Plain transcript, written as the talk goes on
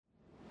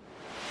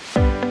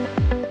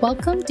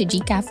Welcome to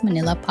GCAF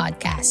Manila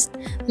Podcast.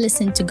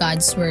 Listen to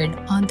God's Word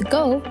on the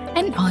go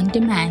and on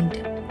demand.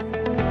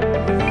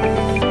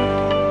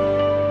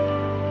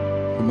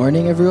 Good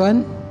morning,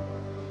 everyone.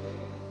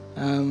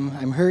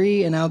 I'm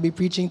Hurry, and I'll be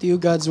preaching to you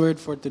God's Word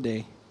for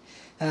today.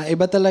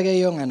 Iba talaga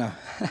yung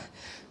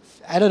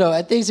I don't know,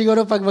 I think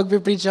siguro pag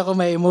mag-preach ako,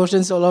 may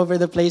emotions all over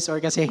the place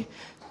or kasi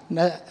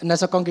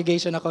nasa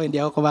congregation ako, hindi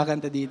ako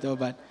kumakanta dito.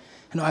 But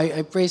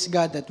I praise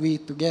God that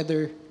we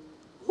together,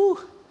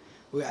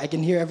 I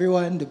can hear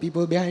everyone, the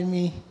people behind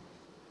me,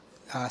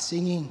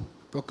 singing,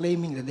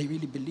 proclaiming that they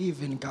really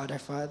believe in God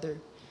our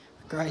Father,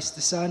 Christ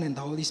the Son, and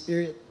the Holy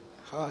Spirit.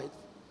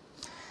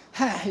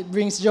 It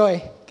brings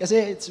joy kasi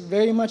it's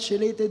very much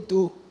related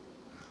to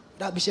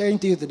what I'll be sharing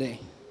to you today.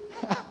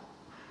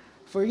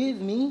 Forgive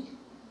me.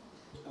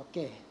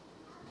 Okay.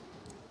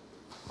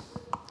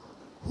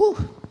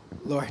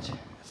 Lord.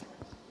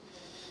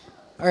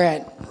 All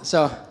right.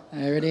 So,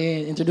 I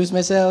already introduced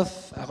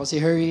myself. Ako si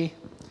Hurry.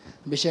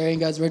 I'll be sharing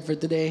God's Word for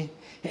today.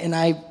 And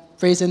I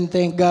praise and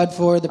thank God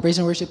for the praise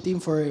and worship team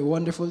for a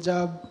wonderful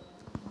job.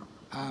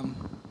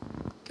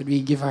 Could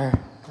we give our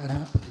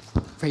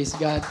praise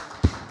God?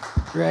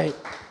 Right.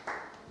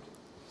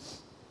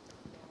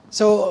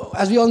 So,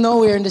 as we all know,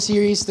 we're in the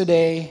series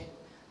today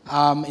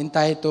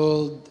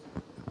entitled,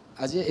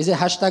 is it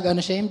hashtag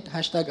Unashamed?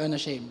 Hashtag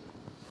Unashamed.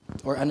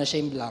 Or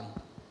Unashamed lang.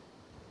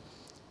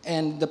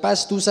 And the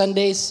past 2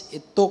 Sundays,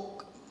 it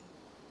took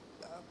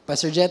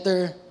Pastor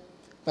Jeter,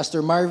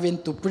 Pastor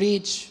Marvin to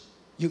preach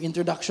yung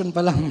introduction pa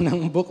lang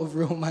ng book of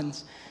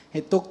Romans.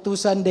 It took 2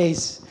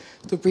 Sundays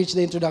to preach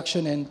the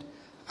introduction, and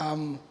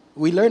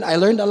I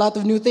learned a lot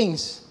of new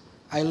things.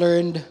 I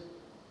learned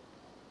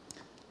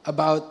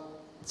about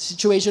the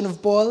situation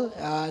of Paul.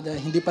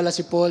 Hindi pala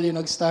si Paul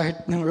yung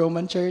nag-start ng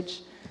Roman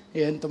Church.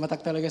 Yan,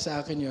 tumatak talaga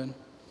sa akin yun.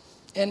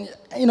 And,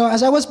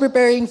 as I was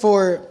preparing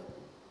for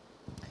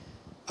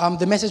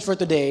the message for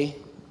today,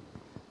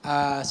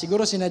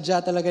 siguro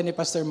sinadya talaga ni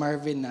Pastor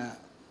Marvin na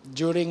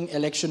during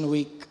election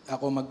week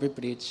ako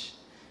magpe-preach.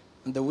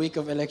 On the week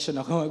of election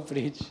ako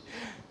mag-preach.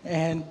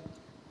 And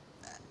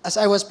as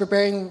I was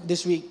preparing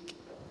this week,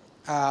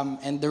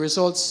 and the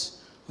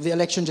results of the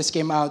election just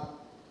came out,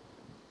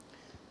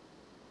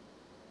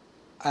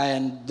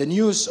 and the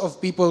news of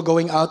people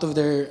going out of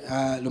their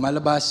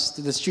lumalabas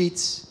to the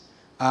streets,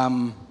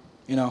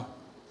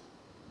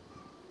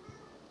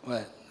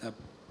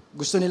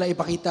 gusto nila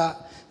ipakita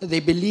that they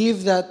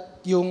believe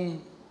that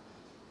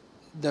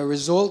the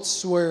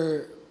results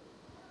were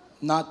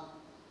not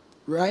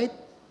right.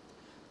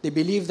 They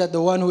believe that the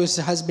one who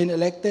has been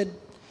elected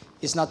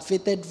is not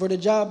fitted for the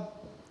job.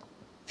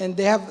 And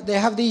they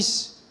have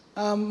these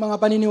mga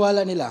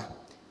paniniwala nila.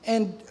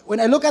 And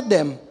when I look at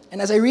them, and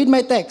as I read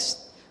my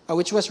text,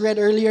 which was read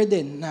earlier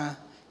din,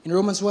 in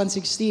Romans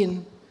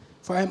 1:16,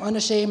 for I'm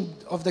unashamed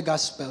of the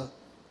gospel.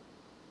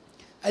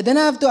 I then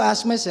have to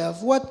ask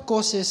myself, what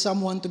causes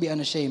someone to be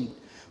unashamed?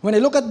 When I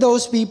look at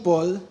those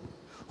people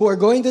who are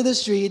going to the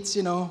streets,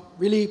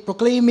 really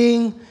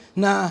proclaiming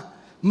na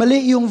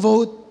mali yung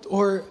vote,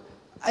 or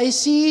I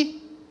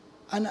see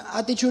an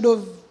attitude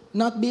of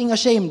not being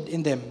ashamed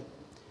in them.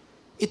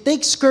 It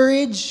takes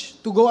courage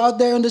to go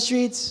out there on the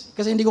streets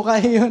kasi hindi ko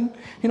kaya yun.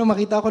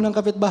 Makita ko ng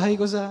kapitbahay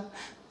ko sa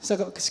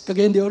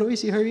Cagayan de Oro,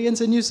 si Hurry yan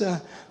sa news.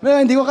 Well,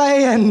 hindi ko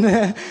kaya yan.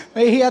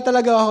 Mahihiya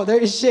talaga ako.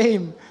 There is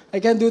shame. I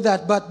can't do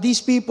that. But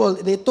these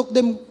people, it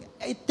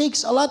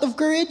takes a lot of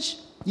courage.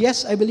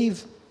 Yes, I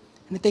believe.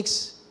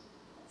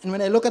 And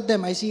when I look at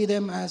them, I see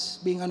them as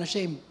being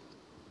unashamed.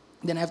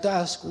 Then I have to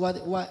ask,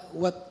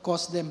 what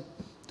caused them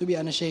to be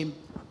unashamed?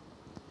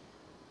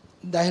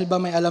 Dahil ba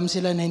may alam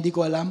sila na hindi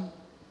ko alam?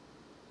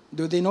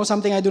 Do they know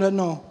something I do not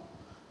know?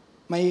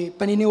 May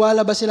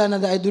paniniwala ba sila na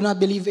I do not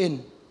believe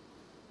in?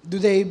 Do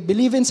they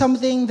believe in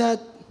something that,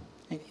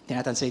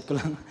 tinatranslate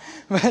ko lang,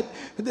 but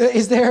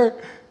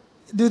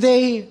do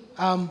they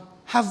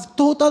have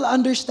total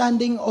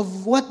understanding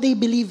of what they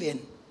believe in?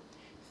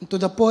 To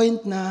the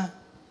point na,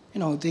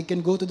 they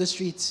can go to the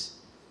streets,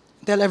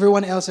 tell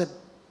everyone else that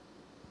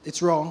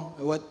it's wrong,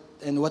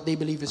 and what they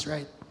believe is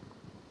right.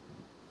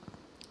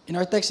 In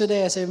our text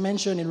today, as I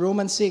mentioned, in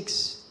Romans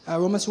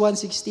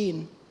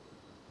 1:16,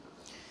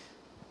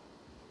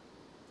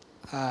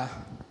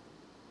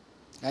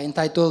 I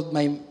entitled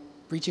my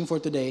preaching for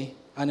today,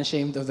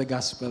 Unashamed of the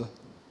Gospel.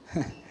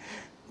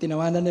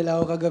 Tinawanan nila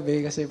ako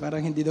kagabi kasi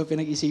parang hindi daw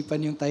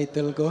pinag-isipan yung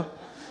title ko.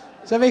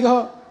 Sabi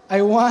ko,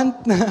 I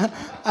want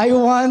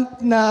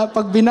na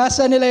pag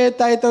binasa nila yung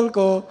title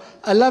ko,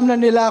 alam na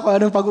nila kung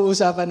anong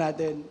pag-uusapan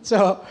natin.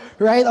 So,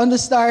 right on the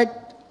start,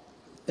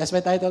 that's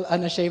my title,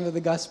 Unashamed of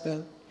the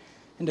Gospel.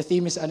 And the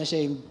theme is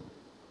Unashamed.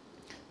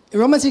 In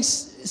Romans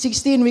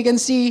 6:16, we can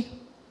see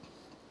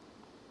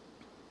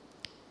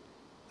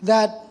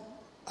that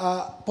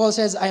Paul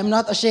says, I am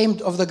not ashamed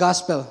of the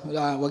gospel.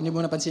 Wag niyo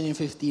muna pansinin yung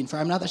 15. For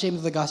I am not ashamed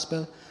of the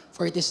gospel,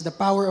 for it is the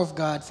power of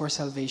God for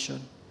salvation.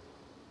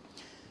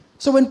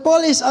 So when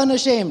Paul is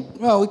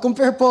unashamed, we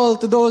compare Paul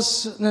to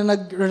those na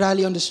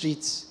nag-rally on the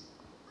streets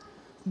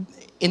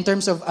in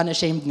terms of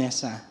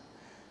unashamedness.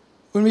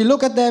 When we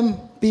look at them,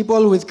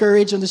 people with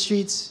courage on the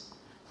streets,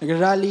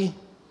 nagrarally.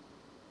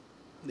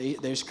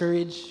 There's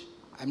courage.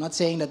 I'm not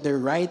saying that they're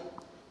right,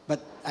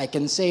 but I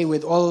can say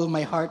with all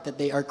my heart that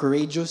they are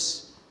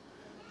courageous.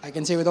 I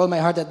can say with all my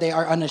heart that they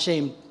are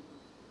unashamed.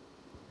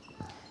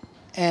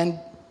 And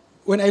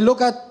when I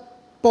look at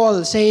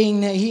Paul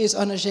saying that he is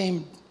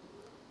unashamed,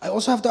 I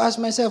also have to ask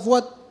myself,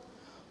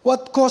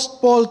 what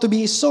caused Paul to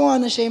be so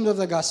unashamed of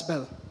the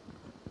gospel?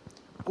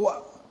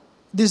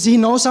 Does he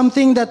know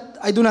something that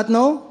I do not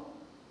know?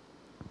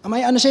 Am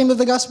I unashamed of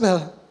the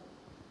gospel?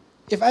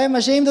 If I am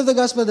ashamed of the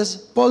gospel, does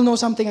Paul know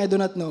something I do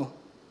not know?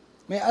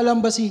 May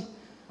alam ba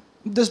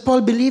does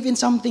Paul believe in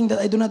something that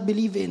I do not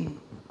believe in?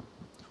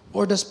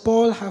 Or does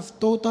Paul have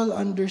total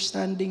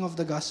understanding of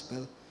the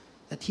gospel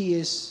that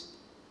he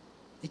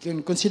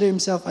can consider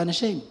himself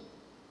unashamed?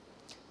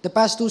 The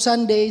past 2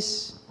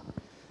 Sundays,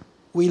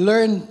 we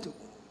learned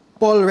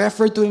Paul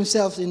referred to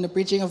himself in the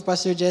preaching of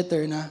Pastor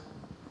Jeter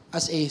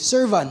as a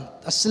servant,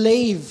 a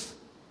slave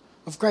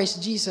of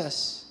Christ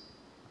Jesus.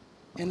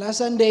 And last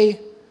Sunday,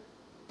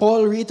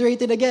 Paul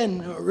reiterated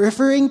again,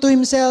 referring to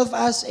himself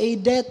as a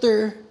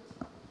debtor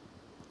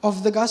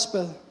of the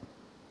gospel.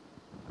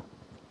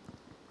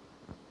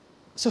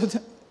 So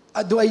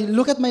do I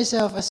look at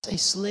myself as a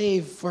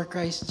slave for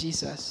Christ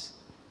Jesus?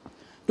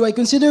 Do I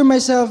consider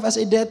myself as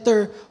a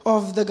debtor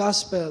of the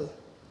gospel?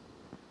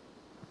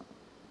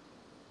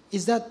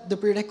 Is that the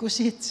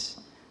prerequisites?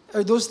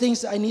 Are those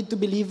things that I need to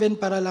believe in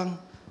para lang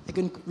I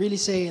can really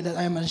say that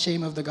I am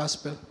ashamed of the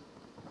gospel?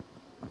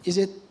 Is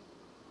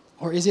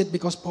it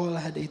because Paul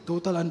had a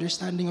total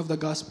understanding of the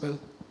gospel?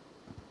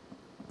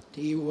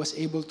 He was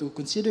able to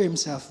consider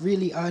himself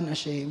really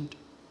unashamed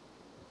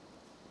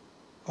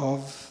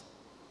of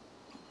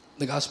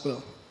the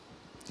gospel.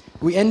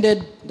 We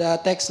ended the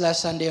text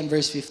last Sunday on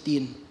verse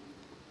 15.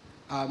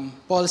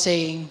 Paul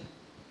saying,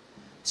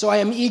 "So I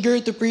am eager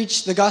to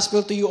preach the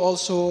gospel to you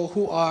also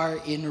who are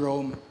in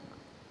Rome."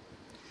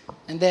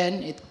 And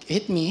then it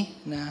hit me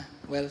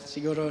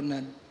siguro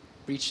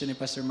na-preach ni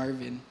Pastor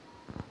Marvin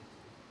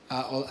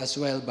as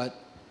well, but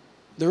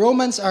the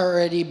Romans are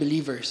already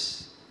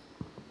believers.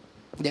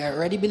 They are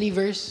already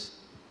believers.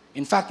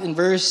 In fact, in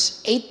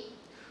verse 8,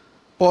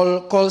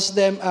 Paul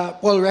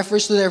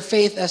refers to their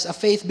faith as a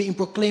faith being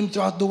proclaimed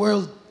throughout the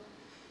world.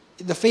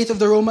 The faith of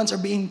the Romans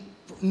are being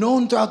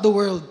known throughout the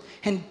world.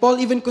 And Paul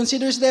even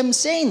considers them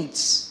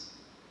saints.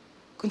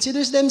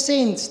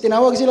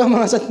 Tinawag sila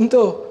mga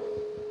santo.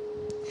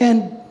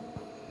 And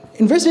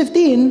in verse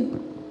 15,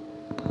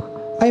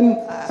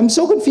 I'm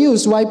so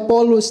confused why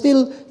Paul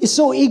still is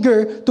so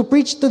eager to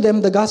preach to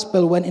them the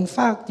gospel when in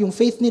fact yung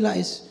faith nila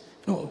is,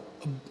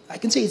 I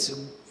can say it's a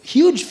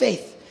huge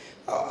faith.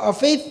 A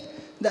faith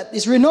that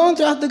is renowned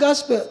throughout the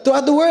gospel,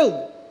 throughout the world.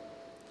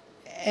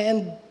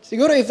 And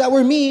siguro if that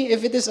were me,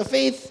 if it is a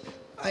faith,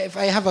 if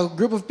I have a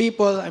group of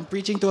people, I'm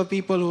preaching to a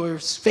people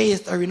whose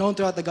faith are renowned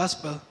throughout the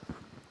gospel,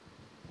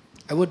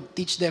 I would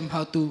teach them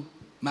how to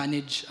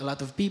manage a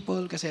lot of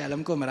people kasi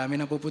alam ko marami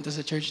na pupunta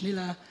sa church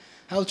nila.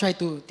 I'll try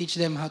to teach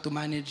them how to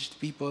manage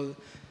people.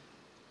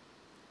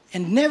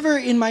 And never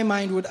in my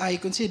mind would I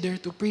consider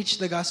to preach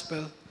the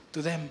gospel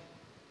to them.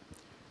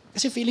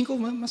 Kasi feeling ko,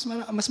 mas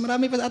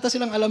marami pa ata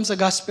silang alam sa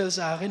gospel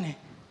sa akin eh.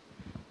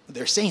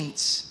 They're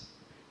saints.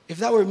 If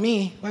that were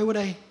me, why would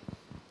I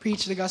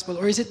preach the gospel?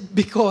 Or is it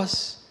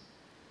because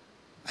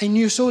I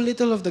knew so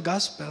little of the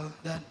gospel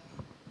that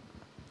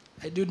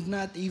I did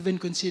not even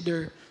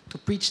consider to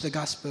preach the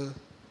gospel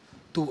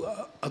to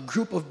a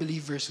group of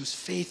believers whose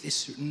faith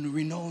is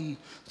renowned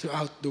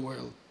throughout the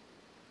world?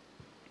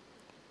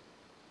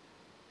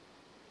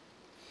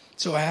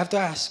 So I have to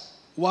ask,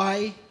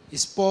 why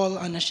is Paul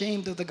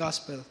unashamed of the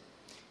gospel?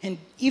 And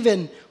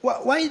even,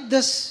 why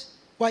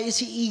is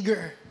he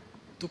eager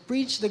to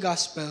preach the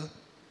gospel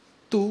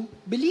to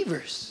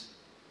believers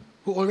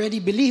who already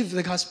believe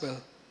the gospel?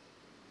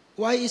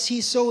 Why is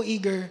he so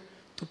eager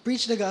to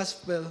preach the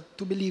gospel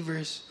to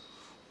believers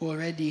who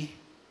already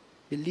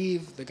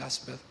believe the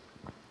gospel?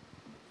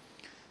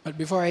 But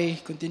before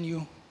I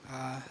continue,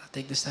 I'll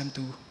take this time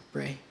to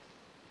pray.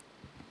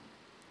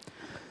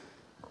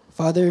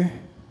 Father,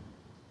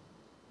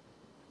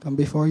 come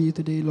before you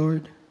today,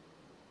 Lord,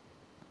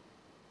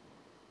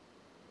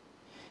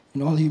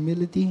 in all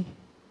humility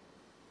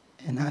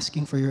and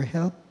asking for your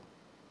help.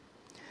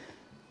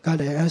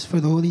 God, I ask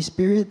for the Holy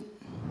Spirit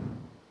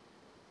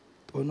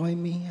to anoint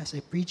me as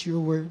I preach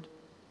your word.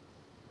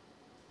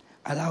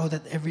 Allow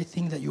that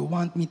everything that you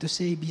want me to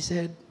say be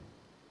said.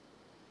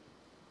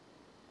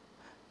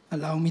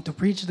 Allow me to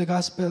preach the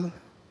gospel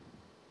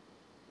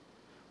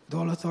with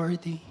all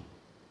authority.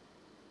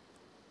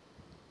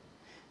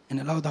 And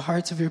allow the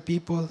hearts of your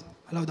people,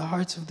 allow the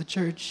hearts of the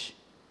church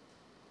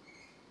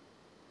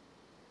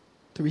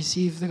to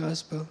receive the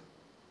gospel,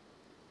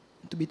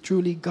 to be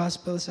truly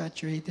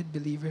gospel-saturated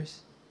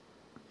believers.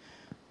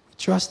 We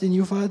trust in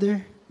you,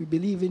 Father. We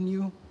believe in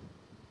you.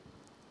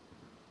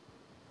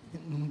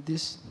 In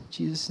this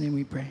Jesus' name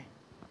we pray.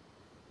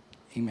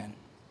 Amen.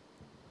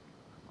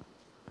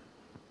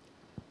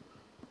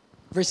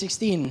 Verse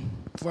 16,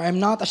 "For I am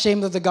not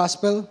ashamed of the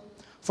gospel,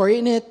 for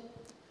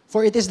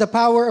it is the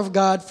power of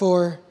God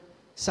for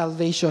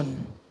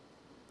salvation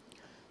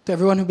To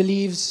everyone who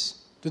believes,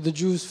 to the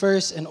Jews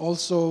first, and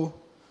also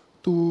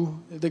to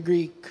the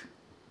Greek.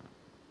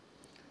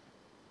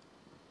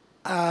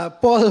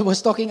 Paul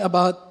was talking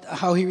about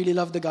how he really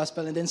loved the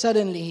gospel, and then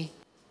suddenly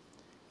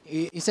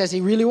he says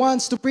he really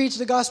wants to preach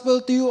the gospel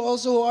to you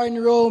also who are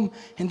in Rome.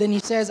 And then he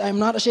says, I'm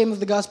not ashamed of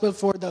the gospel,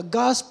 for the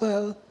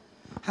gospel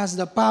is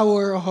the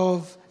power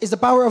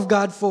of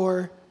God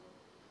for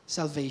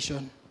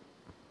salvation.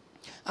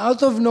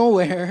 Out of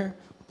nowhere,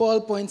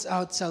 Paul points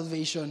out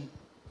salvation.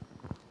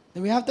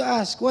 Then we have to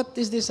ask, what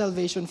is this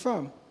salvation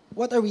from?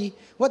 What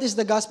is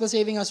the gospel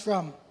saving us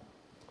from?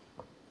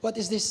 What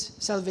is this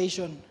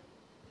salvation?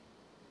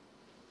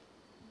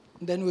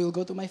 Then we will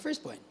go to my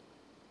first point,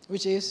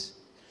 which is,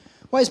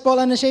 why is Paul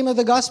unashamed of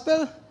the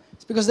gospel?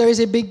 It's because there is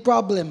a big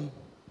problem.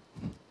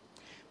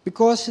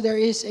 Because there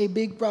is a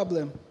big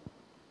problem.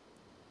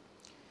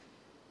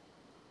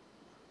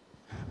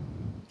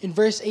 In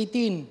verse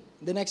 18,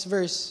 the next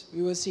verse,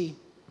 we will see.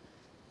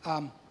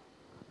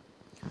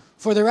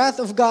 For the wrath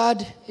of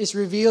God is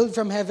revealed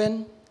from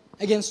heaven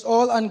against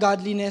all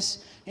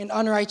ungodliness and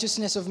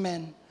unrighteousness of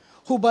men,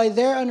 who by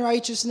their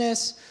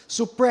unrighteousness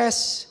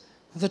suppress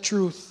the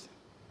truth.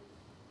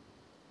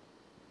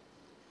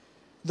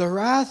 The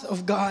wrath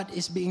of God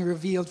is being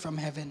revealed from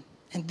heaven.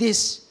 And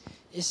this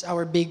is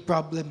our big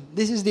problem.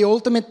 This is the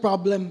ultimate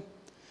problem.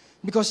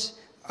 Because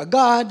a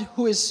God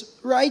who is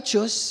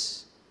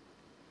righteous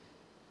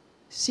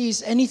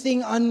sees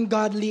anything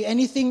ungodly,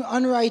 anything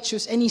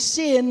unrighteous, any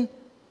sin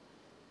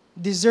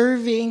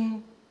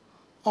deserving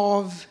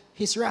of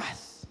His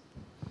wrath.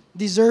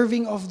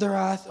 Deserving of the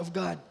wrath of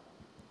God.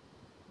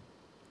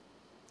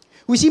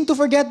 We seem to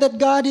forget that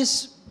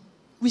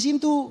we seem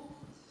to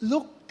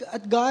look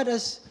at God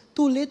as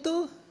too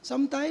little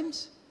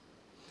sometimes.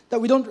 That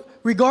we don't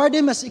regard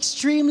Him as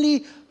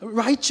extremely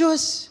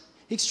righteous,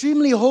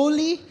 extremely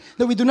holy.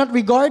 That we do not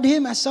regard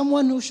Him as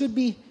someone who should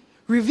be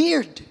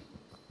revered.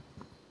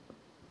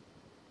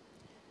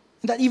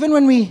 And that even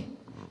when we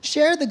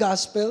share the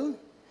gospel,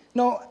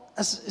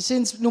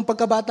 since nung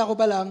pagkabata ko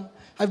pa lang,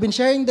 I've been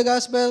sharing the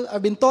gospel,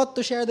 I've been taught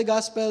to share the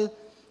gospel,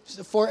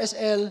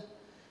 4SL,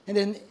 and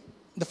then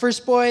the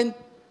first point,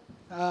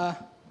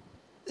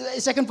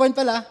 second point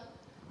pala,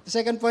 the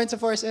second point sa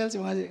 4SL,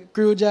 yung mga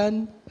crew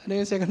dyan, ano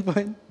yung second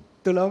point?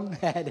 Tulong?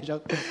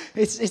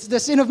 It's the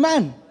sin of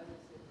man.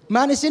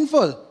 Man is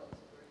sinful.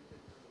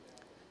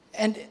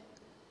 And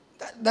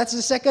that's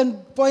the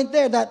second point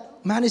there,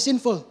 that man is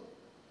sinful.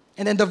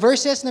 And then the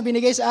verses na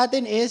binigay sa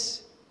atin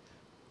is,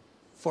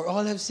 for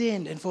all have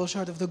sinned and fall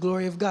short of the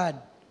glory of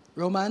God.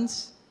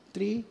 Romans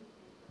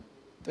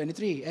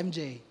 3:23,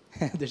 MJ.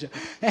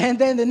 And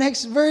then the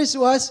next verse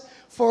was,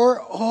 for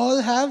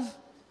all have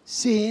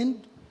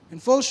sinned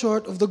and fall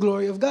short of the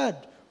glory of God.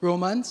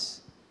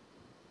 Romans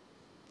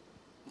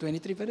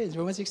 23 pa rin.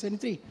 Romans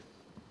 6:23.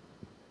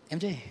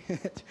 MJ.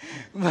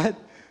 But,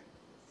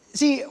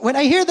 see, when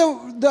I hear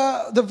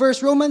the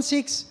verse, Romans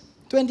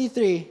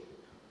 6:23,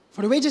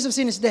 for the wages of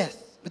sin is death,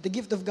 but the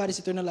gift of God is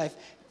eternal life.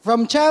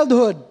 From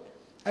childhood,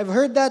 I've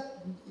heard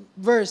that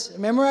verse,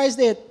 memorized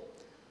it,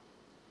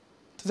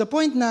 to the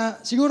point na,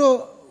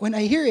 siguro, when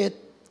I hear it,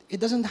 it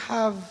doesn't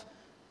have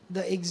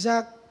the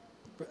exact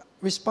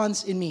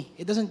response in me.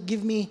 It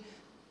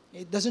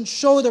doesn't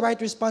show the right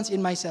response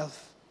in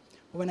myself.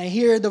 When I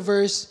hear the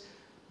verse,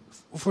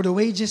 for the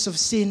wages of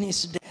sin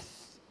is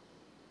death.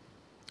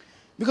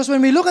 Because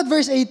when we look at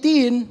verse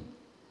 18,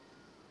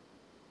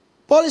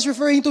 Paul is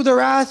referring to the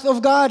wrath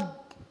of God.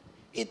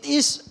 It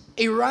is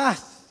a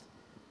wrath.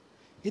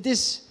 It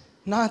is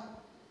not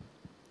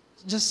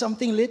just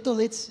something little.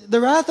 It's the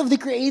wrath of the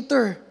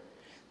Creator.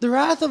 The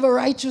wrath of a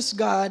righteous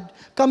God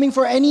coming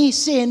for any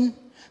sin,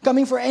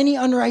 coming for any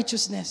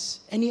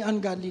unrighteousness, any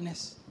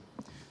ungodliness.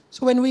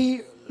 So when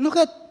we look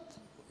at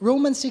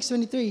Romans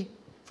 6:23,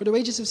 for the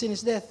wages of sin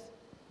is death,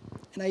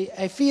 and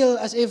I feel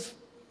as if,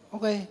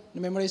 okay,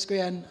 na-memorize ko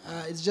yan,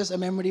 it's just a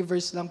memory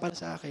verse lang para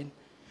sa akin.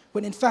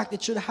 When in fact,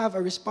 it should have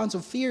a response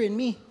of fear in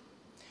me.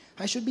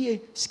 I should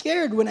be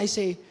scared when I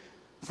say,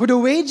 for the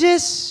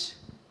wages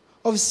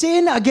of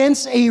sin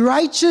against a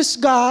righteous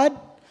God,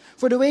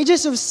 for the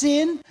wages of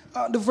sin,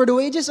 for the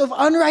wages of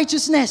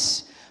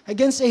unrighteousness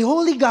against a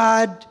holy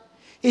God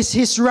is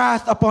His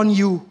wrath upon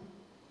you.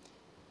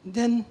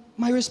 Then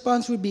my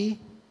response would be,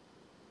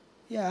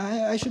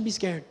 yeah, I should be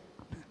scared.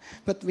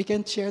 But we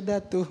can't share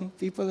that to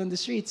people on the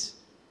streets.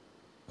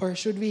 Or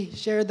should we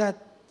share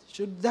that?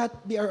 Should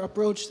that be our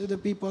approach to the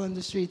people on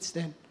the streets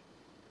then?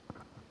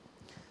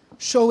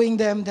 Showing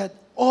them that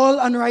all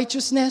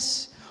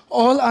unrighteousness,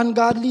 all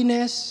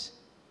ungodliness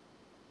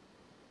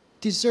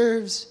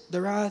deserves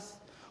the wrath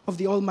of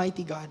the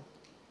Almighty God.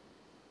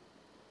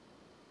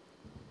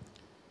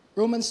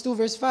 Romans 2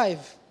 verse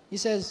 5, he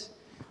says,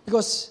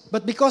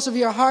 because of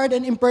your hard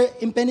and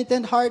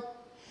impenitent heart,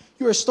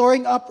 you are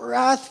storing up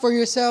wrath for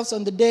yourselves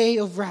on the day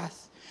of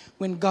wrath,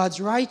 when God's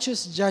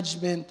righteous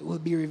judgment will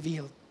be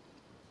revealed.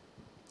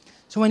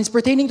 So when it's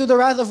pertaining to the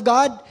wrath of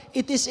God,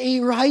 it is a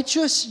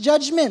righteous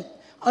judgment.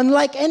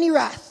 Unlike any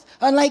wrath,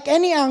 unlike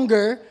any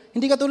anger,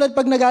 hindi katulad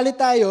pag nagalit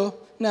tayo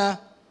na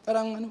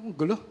Parang,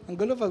 gulo. Ang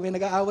gulo pag may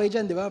nag-aaway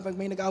dyan, di ba? Pag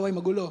may nag-aaway,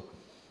 magulo.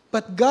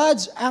 But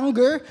God's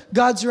anger,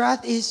 God's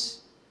wrath is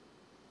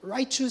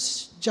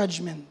righteous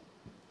judgment.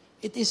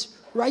 It is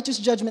righteous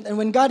judgment. And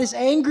when God is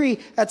angry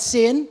at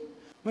sin,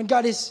 when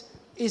God is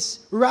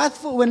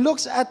wrathful, when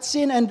looks at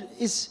sin and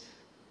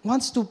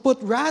wants to put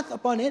wrath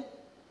upon it,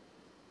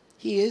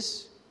 He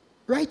is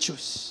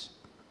righteous.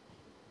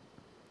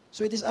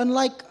 So it is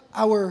unlike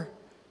our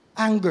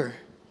anger,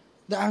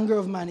 the anger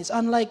of man. It's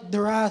unlike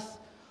the wrath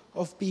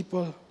of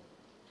people.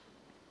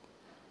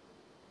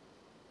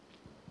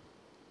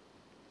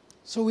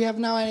 So we have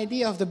now an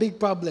idea of the big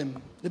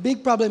problem. The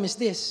big problem is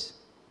this.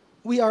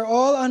 We are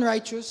all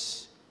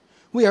unrighteous.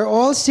 We are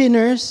all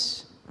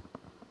sinners.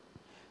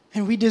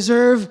 And we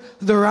deserve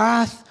the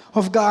wrath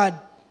of God.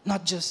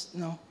 Not just,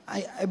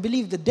 I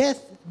believe the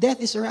death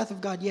is the wrath of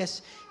God,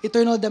 yes.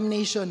 Eternal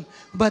damnation.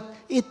 But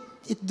it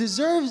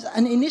deserves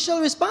an initial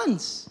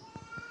response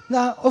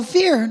of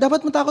fear.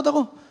 Dapat matakot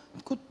ako.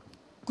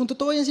 Kung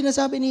totoo yung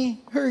sinasabi ni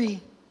Hurry,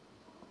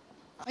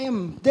 I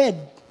am dead.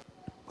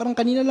 Parang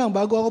kanina lang,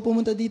 bago ako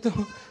pumunta dito,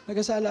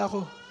 nagasala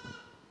ako.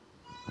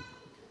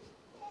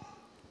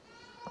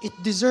 It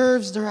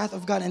deserves the wrath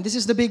of God. And this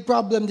is the big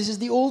problem. This is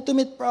the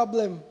ultimate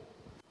problem.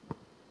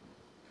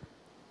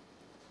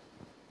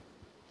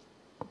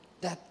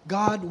 That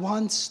God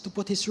wants to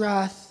put His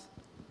wrath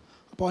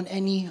upon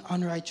any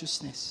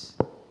unrighteousness,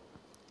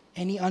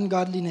 any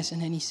ungodliness,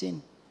 and any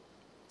sin.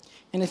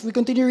 And if we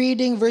continue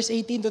reading verse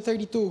 18 to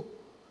 32,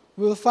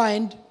 we will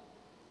find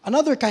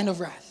another kind of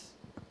wrath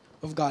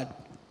of God.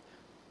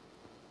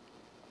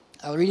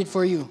 I'll read it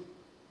for you.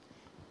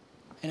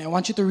 And I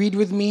want you to read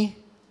with me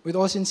with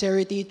all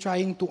sincerity,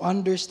 trying to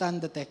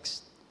understand the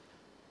text.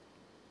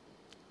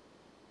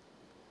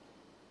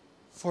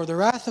 For the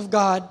wrath of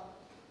God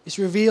is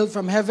revealed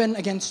from heaven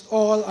against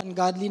all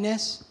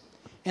ungodliness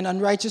and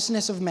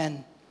unrighteousness of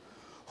men,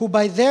 who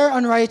by their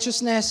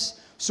unrighteousness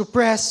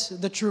suppress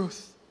the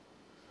truth.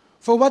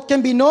 For what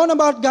can be known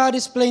about God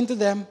is plain to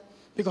them,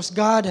 because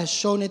God has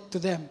shown it to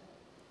them.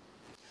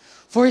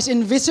 For His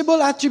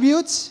invisible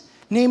attributes,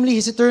 namely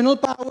His eternal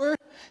power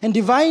and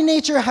divine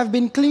nature, have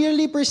been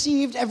clearly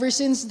perceived ever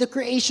since the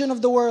creation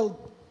of the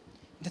world,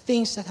 the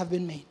things that have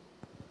been made.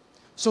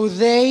 So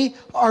they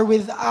are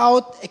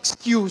without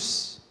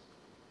excuse.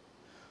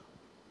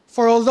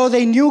 For although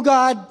they knew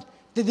God,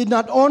 they did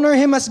not honor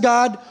Him as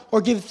God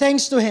or give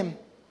thanks to Him.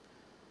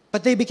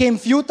 But they became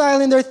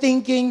futile in their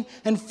thinking,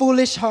 and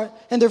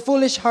their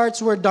foolish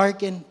hearts were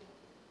darkened.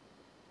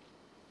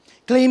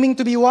 Claiming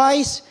to be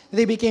wise,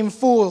 they became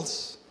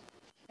fools,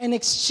 and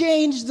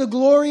exchanged the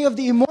glory of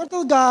the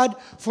immortal God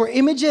for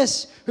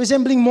images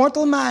resembling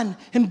mortal man,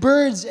 and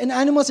birds, and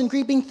animals, and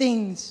creeping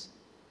things.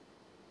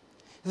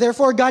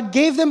 Therefore God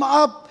gave them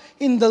up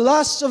in the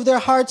lusts of their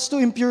hearts to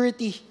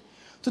impurity,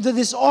 to the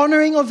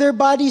dishonoring of their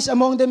bodies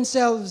among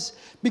themselves,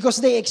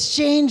 because they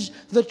exchanged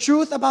the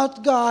truth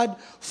about God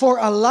for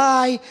a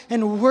lie,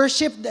 and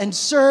worshipped and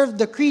served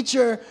the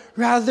creature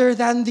rather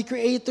than the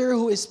Creator,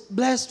 who is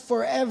blessed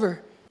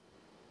forever.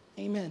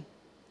 Amen.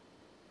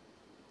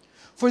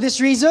 For this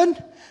reason,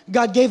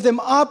 God gave them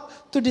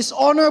up to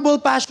dishonorable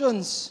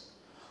passions.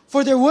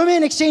 For their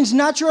women exchanged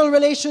natural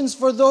relations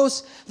for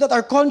those that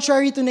are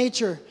contrary to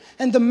nature.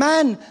 And the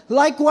man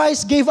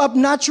likewise gave up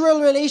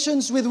natural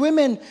relations with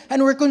women,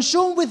 and were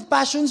consumed with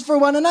passions for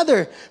one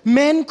another,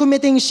 men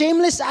committing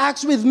shameless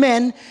acts with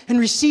men, and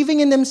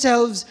receiving in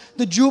themselves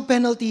the due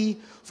penalty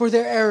for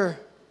their error.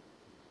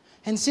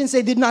 And since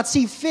they did not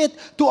see fit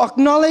to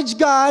acknowledge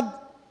God,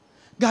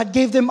 God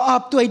gave them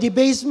up to a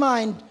debased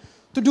mind,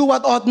 to do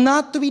what ought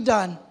not to be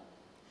done.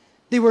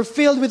 They were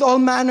filled with all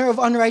manner of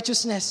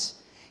unrighteousness,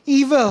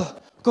 evil,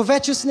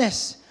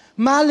 covetousness,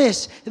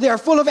 malice. They are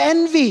full of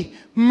envy,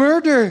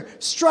 murder,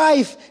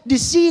 strife,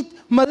 deceit,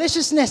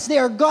 maliciousness. They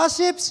are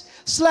gossips,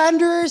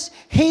 slanderers,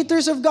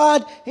 haters of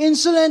God,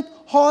 insolent,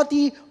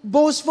 haughty,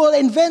 boastful,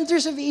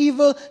 inventors of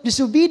evil,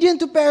 disobedient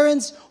to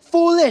parents,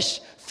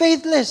 foolish,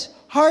 faithless,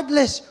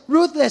 heartless,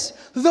 ruthless.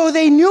 Though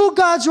they knew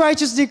God's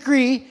righteous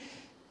decree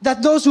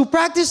that those who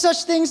practice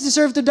such things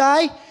deserve to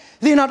die,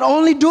 they not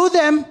only do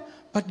them,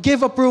 but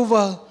give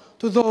approval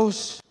to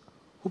those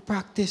who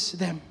practice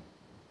them.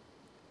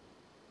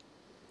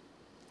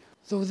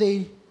 Though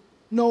they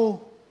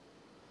know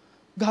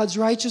God's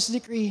righteous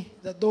decree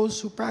that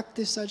those who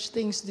practice such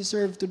things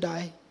deserve to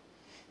die,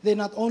 they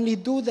not only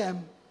do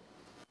them,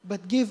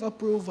 but give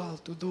approval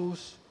to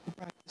those who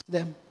practice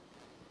them.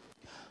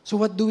 So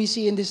what do we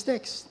see in this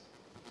text?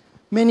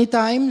 Many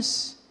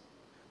times,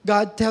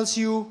 God tells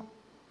you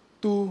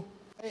to,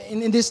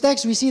 in this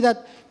text, we see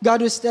that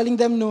God was telling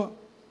them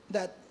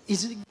that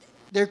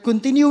they're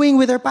continuing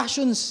with their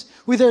passions,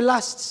 with their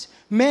lusts.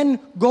 Men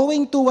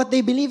going to what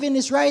they believe in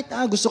is right.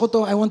 Gusto ko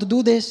to, I want to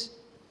do this.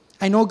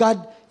 I know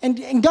God.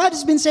 And God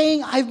has been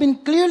saying, I've been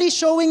clearly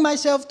showing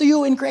myself to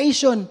you in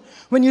creation.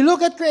 When you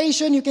look at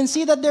creation, you can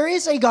see that there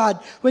is a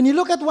God. When you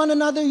look at one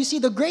another, you see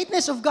the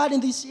greatness of God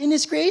in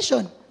His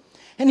creation.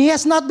 And He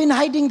has not been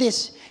hiding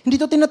this. Hindi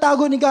to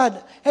tinatago ni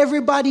God.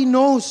 Everybody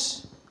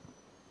knows.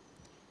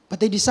 But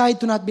they decide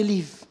to not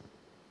believe.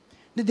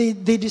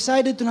 They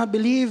decided to not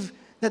believe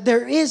that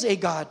there is a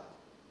God.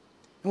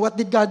 And what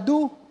did God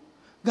do?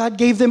 God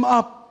gave them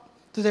up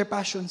to their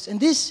passions. And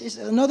this is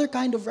another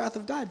kind of wrath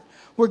of God,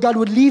 where God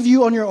would leave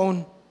you on your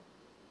own.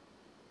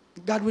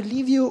 God would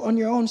leave you on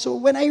your own. So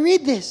when I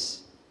read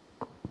this,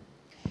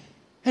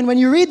 and when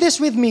you read this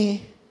with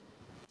me,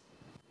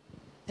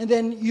 and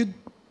then you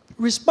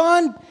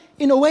respond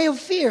in a way of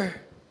fear,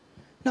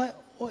 na,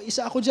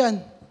 isa ako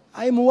dyan.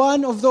 I'm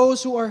one of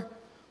those who are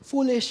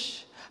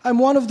foolish. I'm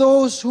one of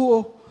those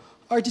who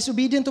are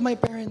disobedient to my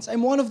parents.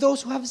 I'm one of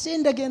those who have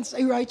sinned against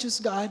a righteous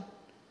God.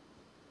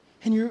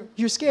 And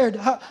you're scared.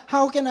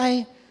 How can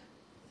I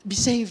be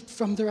saved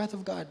from the wrath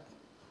of God?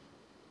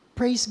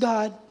 Praise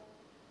God.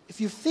 If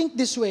you think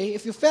this way,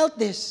 if you felt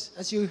this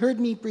as you heard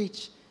me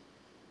preach,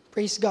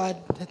 praise God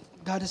that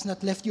God has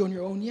not left you on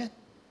your own yet.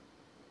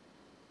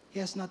 He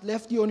has not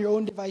left you on your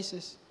own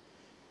devices.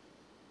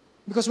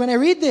 Because when I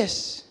read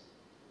this,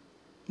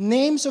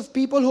 names of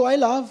people who I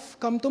love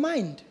come to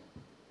mind.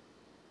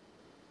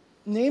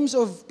 Names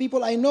of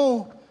people I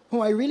know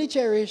whom I really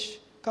cherish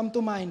come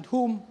to mind,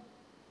 who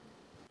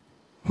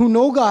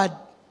know God,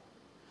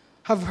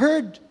 have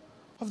heard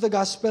of the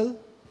gospel,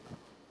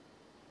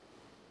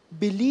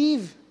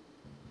 believe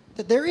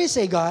that there is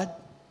a God,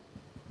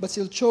 but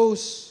still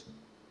chose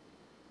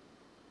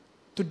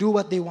to do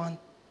what they want.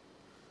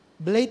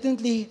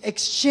 Blatantly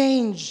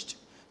exchanged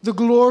the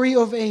glory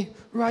of a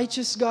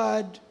righteous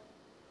God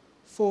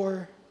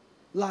for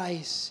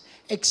lies.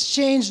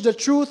 Exchanged the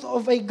truth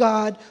of a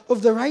God,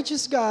 of the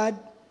righteous God,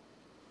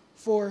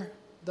 for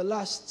the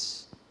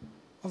lusts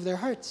of their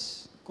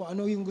hearts. Kung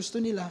ano yung gusto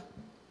nila,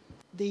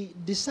 they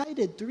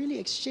decided to really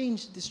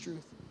exchange this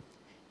truth.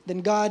 Then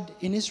God,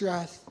 in His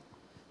wrath,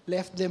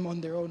 left them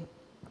on their own.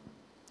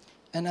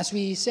 And as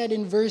we said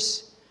in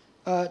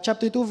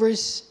chapter 2,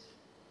 verse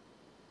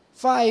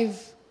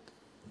 5,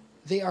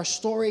 they are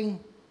storing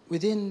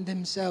within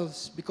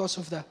themselves, because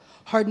of the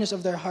hardness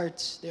of their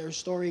hearts, they are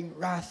storing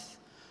wrath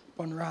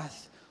upon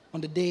wrath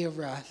on the day of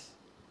wrath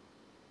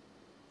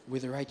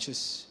with the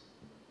righteous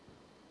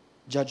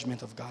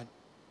judgment of God.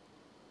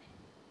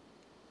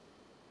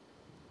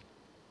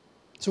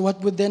 So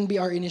what would then be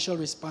our initial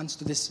response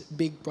to this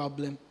big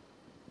problem?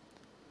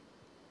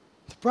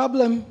 The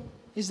problem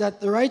is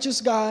that the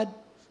righteous God,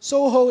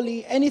 so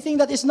holy, anything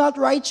that is not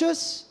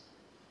righteous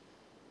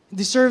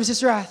deserves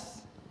His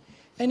wrath.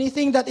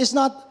 Anything that is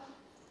not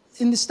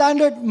in the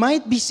standard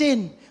might be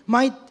sin,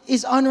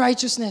 is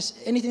unrighteousness.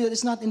 Anything that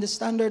is not in the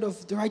standard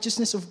of the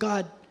righteousness of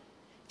God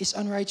is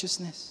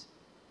unrighteousness.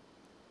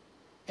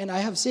 And I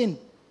have sinned.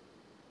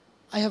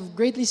 I have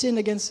greatly sinned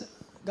against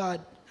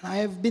God. And I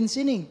have been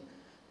sinning.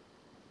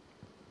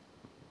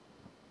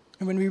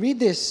 And when we read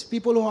this,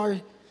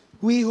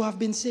 we who have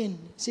been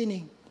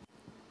sinning,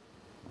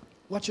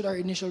 what should our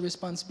initial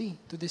response be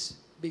to this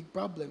big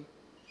problem?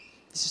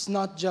 This is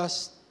not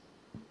just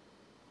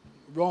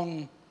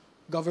wrong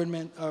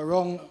government,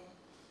 wrong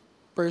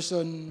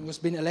person who's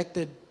been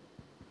elected,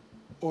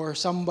 or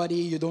somebody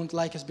you don't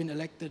like has been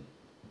elected.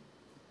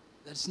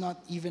 That's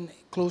not even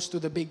close to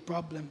the big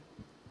problem.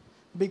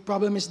 The big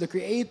problem is the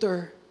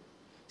Creator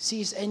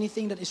sees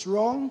anything that is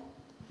wrong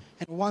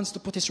and wants to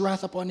put His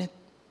wrath upon it.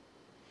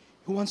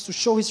 He wants to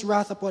show His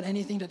wrath upon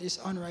anything that is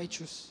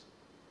unrighteous.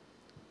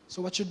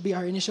 So what should be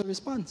our initial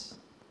response?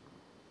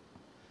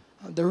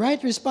 The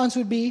right response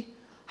would be,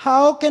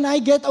 how can I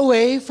get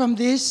away from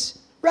this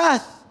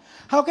wrath?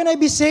 How can I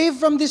be saved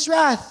from this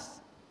wrath?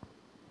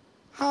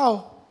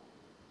 How?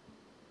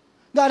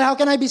 God, how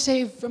can I be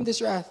saved from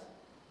this wrath?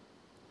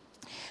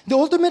 The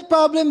ultimate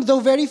problem,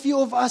 though very few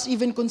of us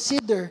even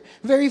consider,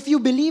 very few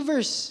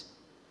believers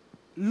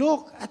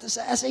look at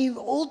as an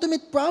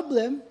ultimate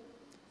problem,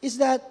 is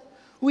that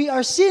we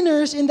are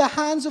sinners in the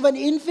hands of an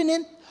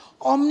infinite,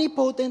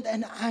 omnipotent,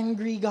 and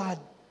angry God.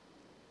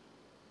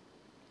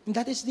 And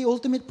that is the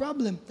ultimate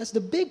problem. That's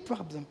the big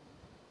problem.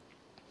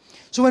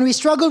 So when we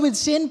struggle with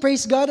sin,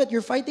 praise God that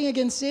you're fighting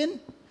against sin,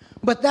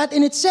 but that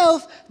in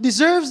itself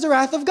deserves the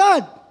wrath of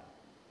God.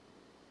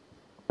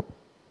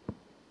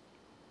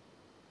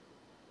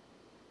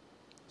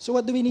 So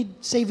what do we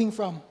need saving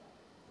from?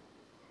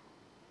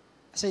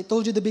 As I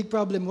told you, the big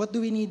problem, what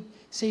do we need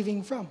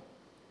saving from?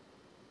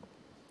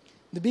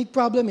 The big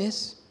problem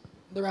is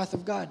the wrath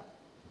of God.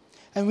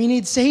 And we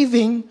need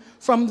saving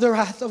from the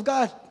wrath of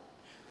God.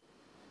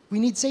 We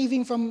need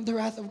saving from the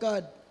wrath of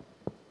God.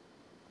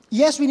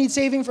 Yes, we need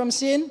saving from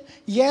sin.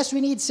 Yes,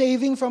 we need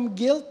saving from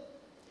guilt.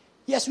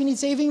 Yes, we need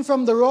saving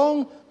from the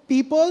wrong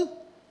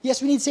people.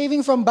 Yes, we need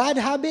saving from bad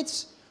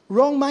habits,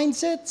 wrong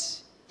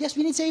mindsets. Yes,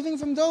 we need saving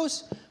from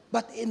those.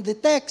 But in the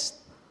text,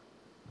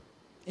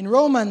 in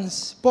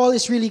Romans, Paul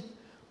is really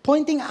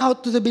pointing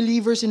out to the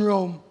believers in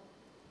Rome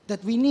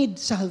that we need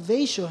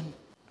salvation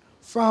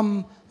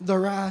from the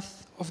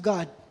wrath of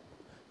God.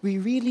 We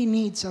really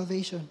need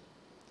salvation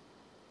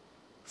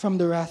from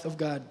the wrath of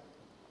God.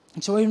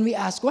 And so when we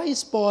ask, why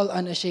is Paul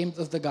unashamed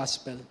of the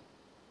gospel?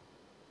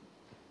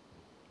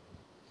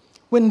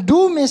 When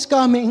doom is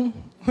coming,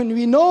 when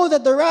we know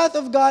that the wrath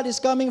of God is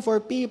coming for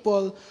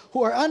people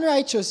who are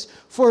unrighteous,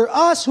 for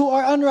us who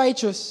are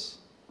unrighteous,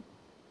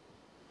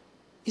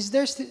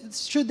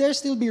 should there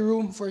still be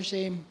room for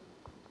shame?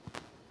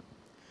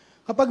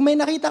 Kapag may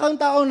nakita kang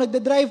tao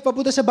nagda-drive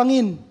papunta sa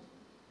bangin,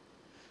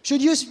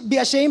 should you be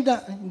ashamed na,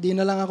 hindi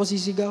na lang ako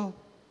sisigaw?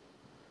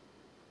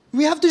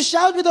 We have to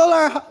shout with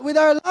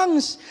our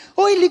lungs,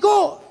 "Hoy,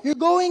 liko! You're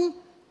going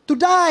to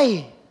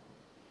die.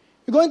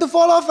 You're going to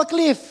fall off a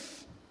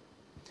cliff."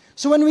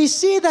 So when we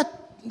see that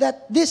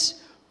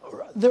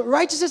the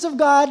righteousness of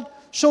God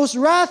shows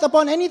wrath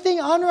upon any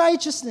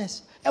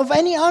unrighteousness,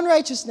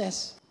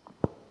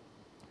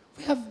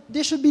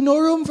 there should be no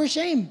room for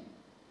shame.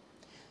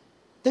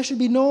 There should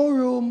be no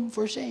room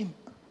for shame.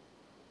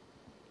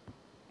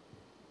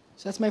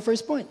 So that's my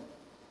first point.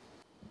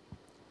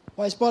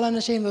 Why is Paul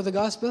unashamed of the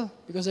gospel?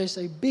 Because there's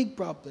a big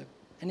problem,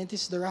 and it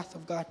is the wrath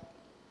of God.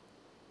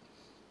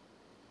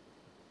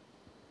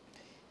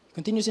 He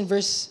continues in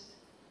verse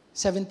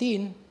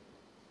 17.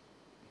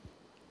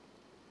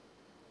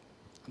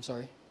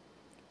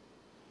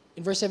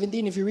 In verse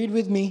 17, if you read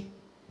with me,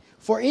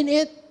 for in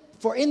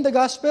the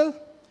gospel,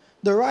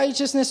 the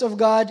righteousness of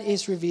God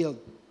is revealed.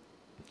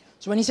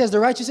 So when he says the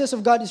righteousness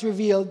of God is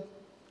revealed,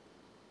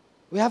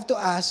 we have to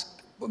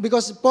ask,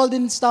 because Paul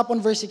didn't stop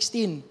on verse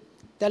 16,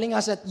 telling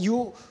us that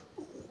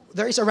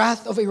there is a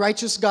wrath of a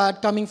righteous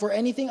God coming for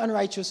anything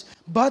unrighteous,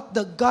 but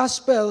the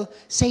gospel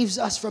saves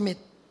us from it.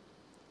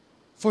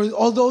 For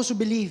all those who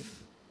believe,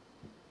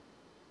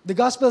 the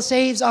gospel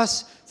saves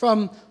us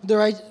from the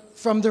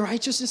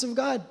righteousness of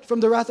God, from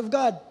the wrath of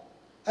God.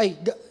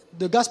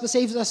 The gospel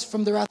saves us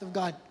from the wrath of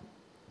God.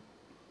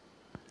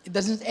 It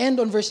doesn't end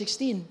on verse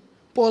 16.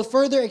 Paul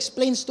further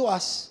explains to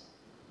us,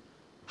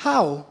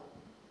 how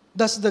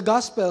does the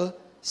gospel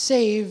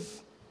save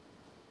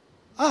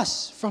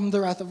us from the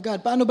wrath of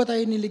God? Paano ba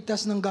tayo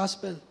niligtas ng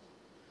gospel?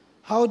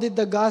 How did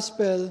the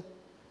gospel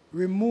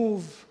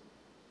remove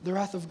the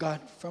wrath of God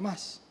from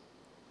us?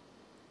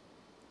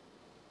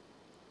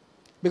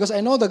 Because I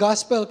know the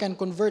gospel can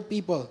convert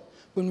people.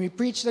 When we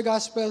preach the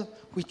gospel,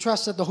 we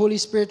trust that the Holy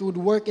Spirit would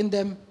work in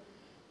them,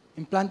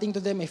 implanting to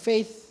them a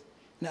faith,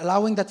 and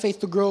allowing that faith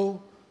to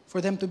grow for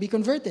them to be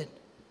converted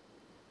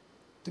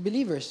to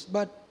believers.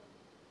 But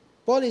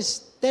Paul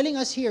is telling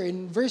us here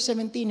in verse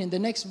 17, in the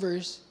next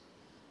verse,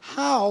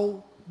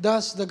 how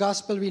does the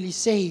gospel really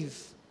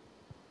save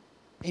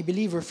a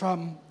believer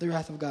from the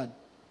wrath of God?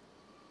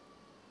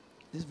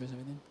 This is verse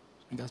 17,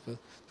 the gospel.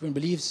 Everyone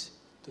believes,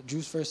 to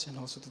Jews first and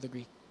also to the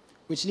Greek.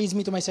 Which leads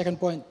me to my second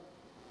point.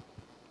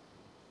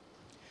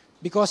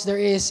 Because there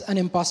is an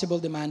impossible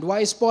demand. Why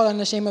is Paul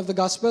unashamed of the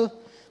gospel?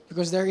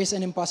 Because there is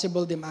an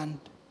impossible demand.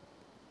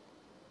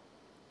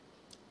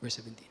 Verse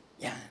 17.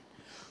 Yeah.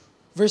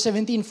 Verse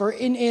 17, for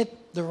in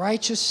it the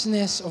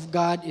righteousness of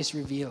God is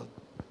revealed.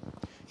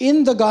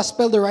 In the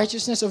gospel, the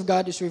righteousness of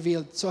God is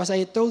revealed. So as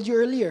I told you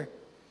earlier,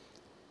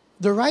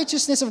 the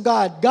righteousness of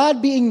God,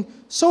 God being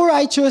so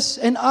righteous,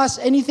 and us,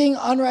 anything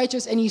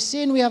unrighteous, any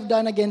sin we have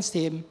done against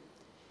Him,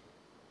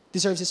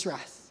 deserves His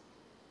wrath.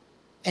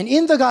 And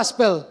in the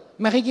gospel,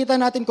 makikita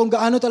natin kung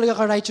gaano talaga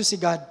ka-righteous si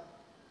God.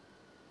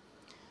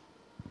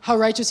 How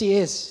righteous He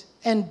is.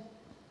 And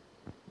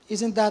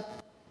isn't that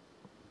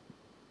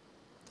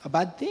a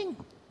bad thing?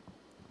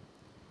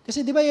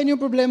 Kasi di ba yan yung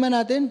problema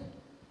natin?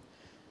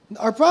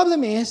 Our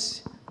problem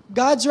is,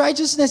 God's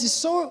righteousness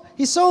is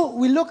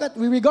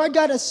we regard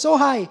God as so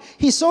high.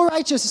 He's so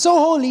righteous, so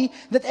holy,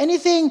 that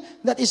anything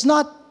that is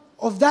not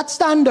of that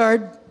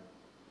standard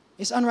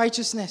is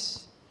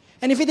unrighteousness.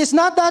 And if it is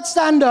not that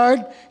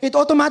standard, it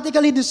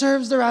automatically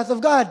deserves the wrath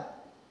of God.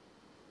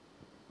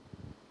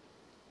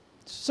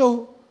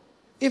 So,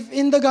 if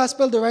in the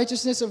gospel the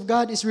righteousness of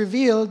God is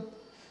revealed,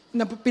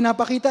 na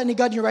pinapakita ni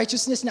God yung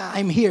righteousness na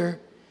I'm here,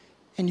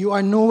 and you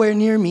are nowhere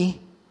near me,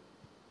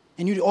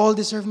 and you all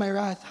deserve my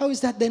wrath, how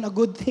is that then a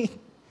good thing?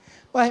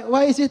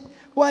 Why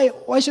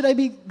should I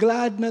be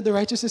glad na the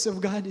righteousness of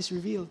God is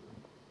revealed?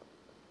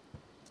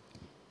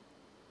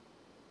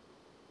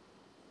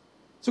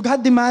 So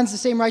God demands the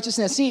same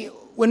righteousness. See,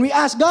 when we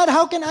ask God,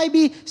 how can I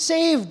be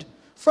saved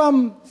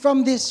from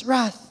this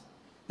wrath?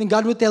 Then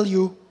God will tell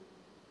you,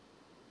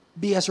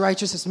 be as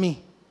righteous as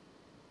me.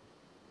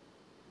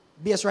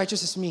 Be as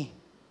righteous as me.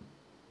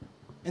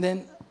 And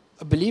then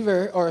a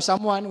believer or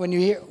someone,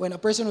 when a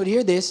person would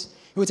hear this,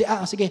 he would say,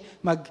 sige,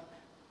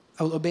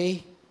 I will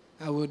obey,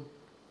 I would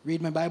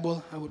read my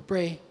Bible, I would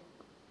pray.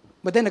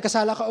 But then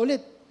nagkasala ka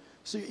ulit.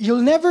 So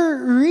you'll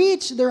never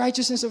reach the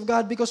righteousness of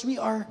God because we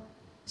are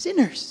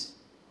sinners.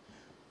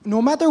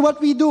 No matter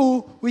what we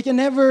do, we can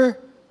never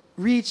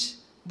reach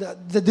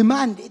the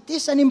demand. It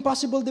is an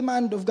impossible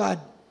demand of God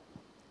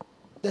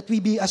that we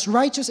be as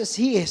righteous as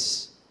He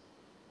is,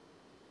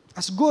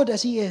 as good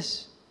as He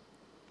is.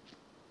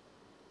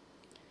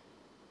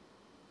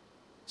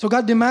 So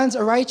God demands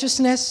a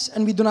righteousness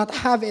and we do not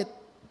have it.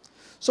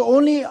 So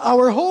only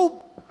our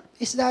hope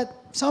is that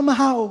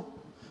somehow,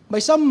 by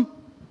some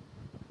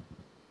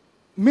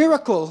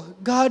miracle,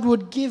 God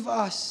would give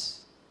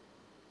us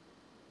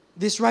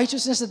this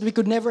righteousness that we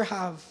could never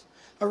have.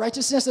 A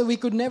righteousness that we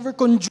could never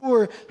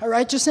conjure. A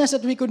righteousness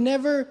that we could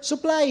never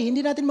supply.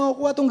 Hindi natin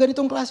makukuha itong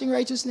ganitong klaseng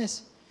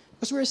righteousness.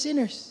 Because we're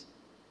sinners.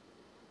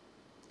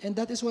 And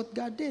that is what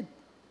God did.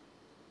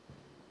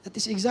 That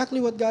is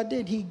exactly what God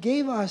did. He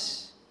gave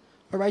us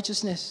a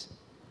righteousness.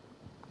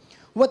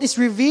 What is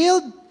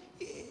revealed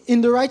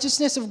in the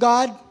righteousness of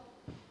God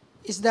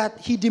is that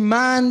He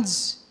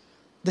demands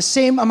the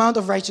same amount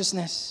of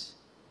righteousness.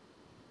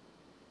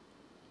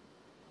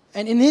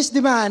 And in His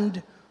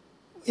demand,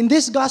 in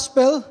this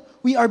gospel,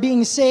 we are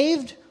being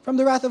saved from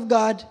the wrath of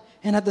God,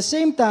 and at the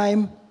same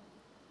time,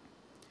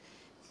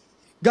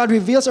 God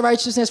reveals a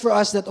righteousness for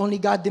us that only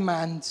God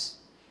demands,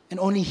 and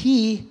only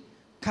He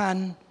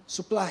can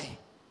supply.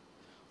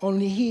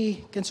 Only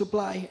He can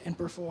supply and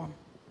perform.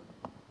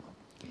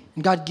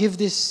 And God gave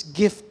this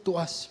gift to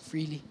us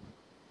freely.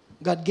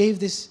 God gave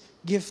this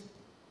gift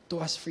to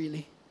us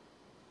freely.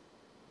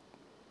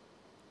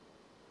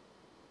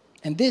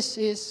 And this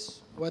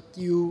is what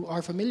you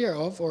are familiar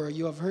of or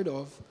you have heard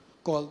of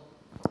called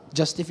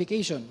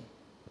justification.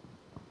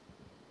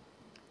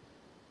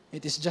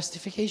 It is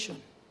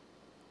justification.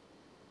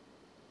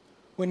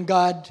 When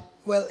God,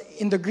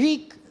 in the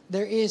Greek,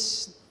 there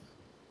is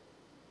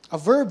a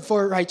verb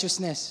for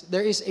righteousness.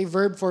 There is a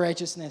verb for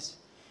righteousness.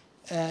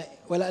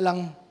 Wala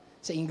lang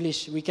sa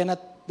English.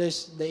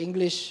 The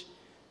English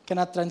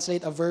cannot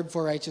translate a verb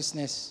for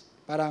righteousness.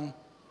 Parang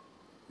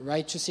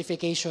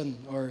righteousification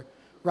or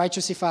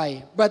righteousify.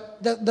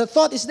 But the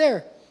thought is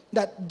there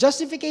that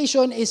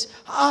justification is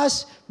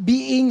us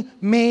being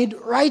made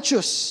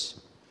righteous.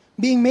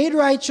 Being made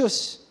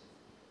righteous.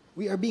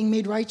 We are being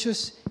made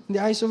righteous in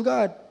the eyes of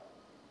God.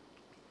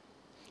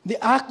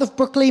 The act of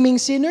proclaiming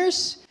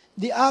sinners,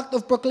 the act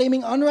of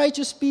proclaiming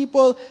unrighteous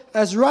people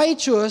as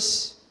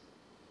righteous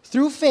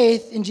through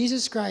faith in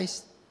Jesus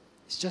Christ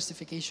is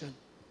justification.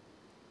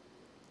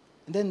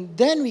 And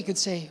then we could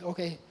say,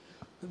 okay,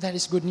 that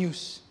is good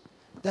news.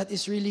 That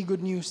is really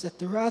good news. That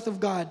the wrath of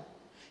God,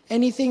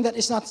 anything that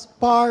is not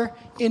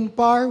in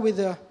par with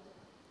the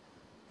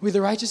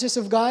righteousness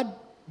of God,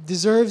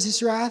 deserves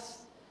His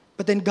wrath.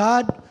 But then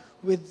God,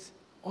 with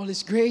all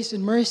His grace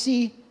and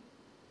mercy,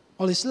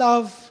 all His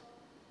love,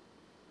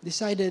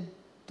 decided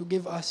to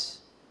give us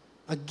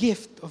a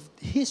gift of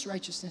His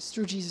righteousness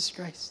through Jesus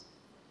Christ.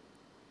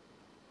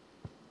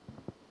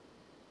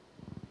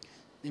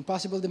 The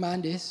impossible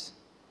demand is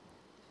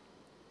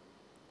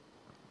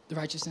the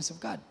righteousness of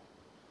God.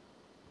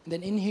 And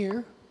then in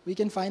here, we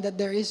can find that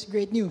there is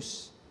great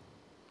news.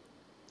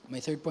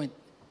 My third point.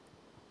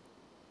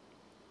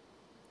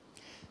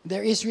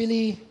 There is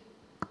really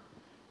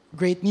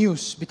great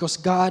news because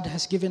God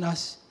has given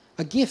us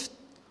a gift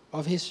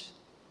of His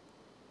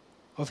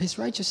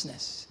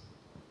righteousness.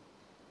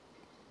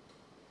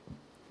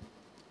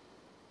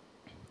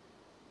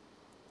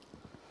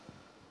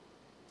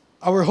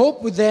 Our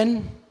hope would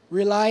then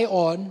rely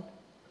on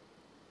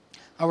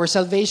our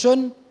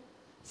salvation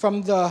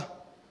from the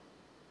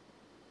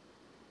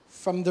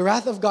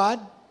wrath of God.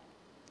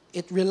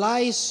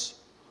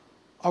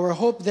 Our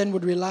hope then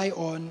would rely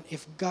on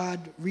if God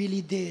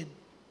really did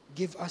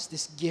give us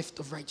this gift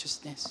of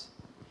righteousness.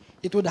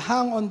 It would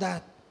hang on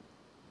that.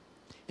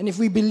 And if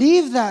we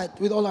believe that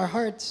with all our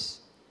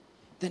hearts,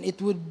 then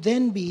it would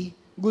then be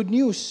good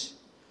news.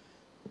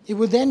 It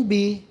would then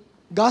be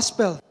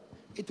gospel.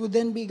 It would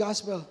then be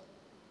gospel.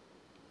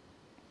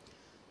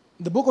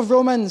 The book of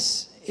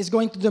Romans is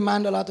going to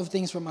demand a lot of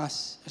things from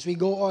us. As we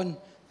go on,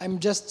 I'm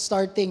just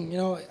starting,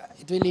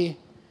 it really,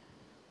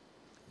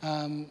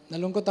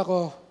 nalungkot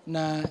ako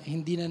na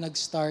hindi na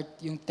nag-start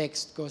yung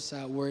text ko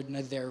sa word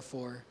na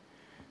therefore.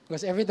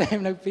 Because every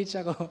time nag-preach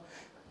ako,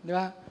 di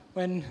ba,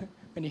 when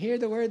you hear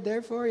the word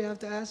therefore, you have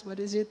to ask, what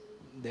is it?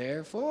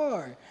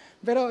 Therefore.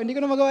 Pero hindi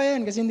ko na magawa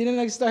yan kasi hindi na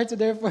nag-start sa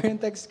therefore yung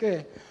text ko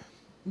eh.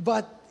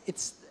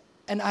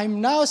 And I'm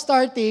now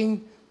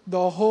starting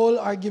the whole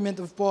argument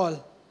of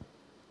Paul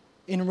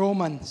in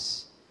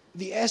Romans.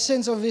 The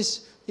essence of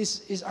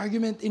his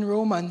argument in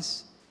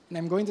Romans, and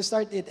I'm going to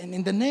start it. And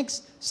in the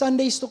next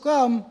Sundays to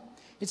come,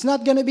 it's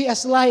not going to be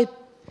as light.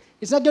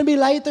 It's not going to be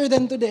lighter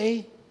than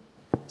today.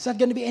 It's not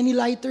going to be any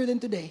lighter than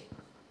today.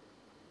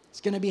 It's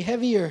going to be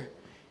heavier.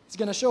 It's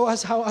going to show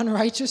us how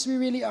unrighteous we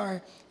really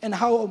are and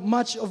how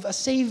much of a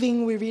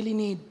saving we really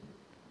need.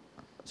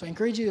 So I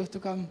encourage you to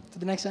come to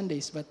the next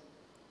Sundays, but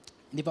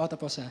hindi pa ako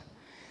tapos ha.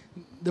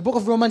 The book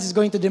of Romans is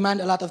going to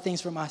demand a lot of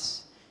things from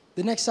us.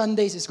 The next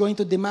Sundays is going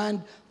to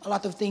demand a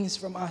lot of things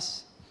from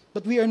us.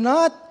 But we are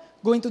not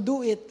going to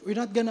do it. We're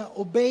not going to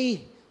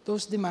obey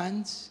those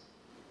demands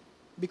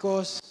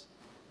because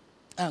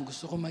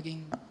gusto ko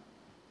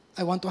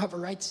I want to have a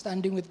right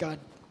standing with God.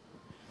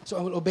 So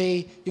I will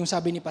obey yung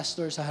sabi ni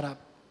pastor sa harap.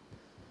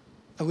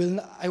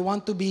 I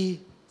want to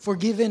be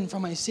forgiven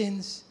from my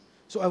sins.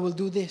 So I will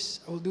do this,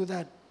 I will do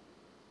that.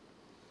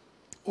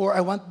 Or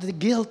I want the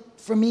guilt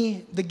from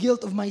me, the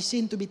guilt of my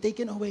sin to be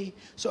taken away.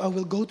 So I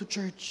will go to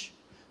church.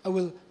 I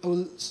will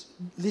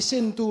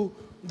listen to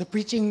the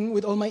preaching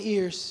with all my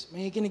ears.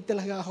 Makikinig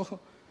talaga ako.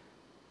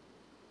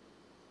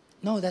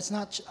 No, that's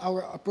not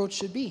our approach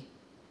should be.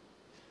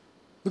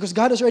 Because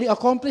God has already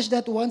accomplished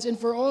that once and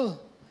for all.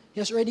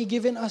 He has already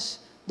given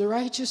us the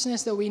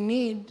righteousness that we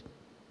need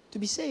to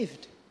be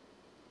saved.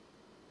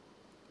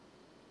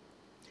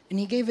 And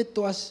He gave it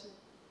to us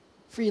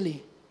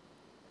freely.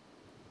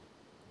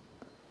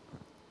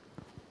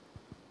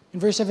 In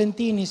verse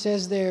 17, he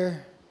says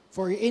there,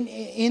 for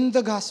in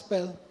the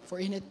gospel,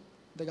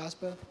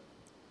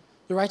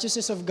 the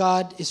righteousness of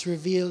God is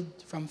revealed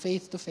from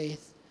faith to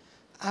faith,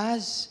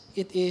 as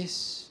it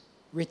is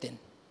written,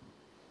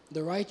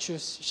 the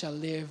righteous shall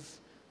live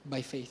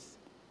by faith.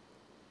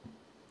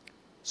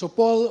 So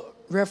Paul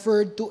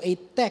referred to a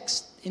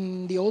text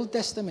in the Old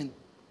Testament,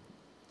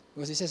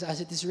 because he says,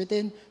 as it is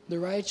written, the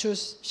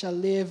righteous shall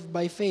live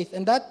by faith.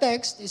 And that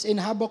text is in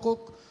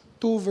Habakkuk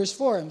 2 verse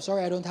 4. I'm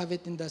sorry, I don't have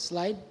it in the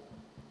slide.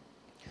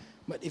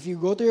 But if you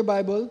go to your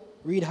Bible,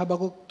 read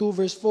Habakkuk 2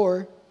 verse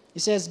 4,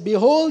 it says,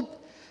 behold,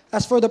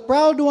 as for the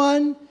proud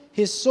one,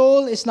 his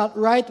soul is not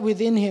right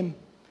within him,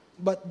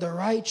 but the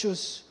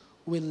righteous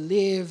will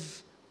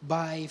live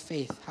by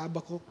faith.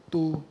 Habakkuk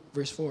 2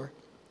 verse 4.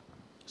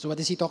 So what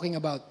is he talking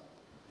about?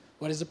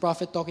 What is the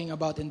prophet talking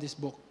about in this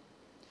book?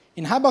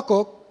 In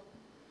Habakkuk,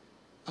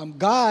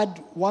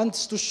 God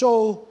wants to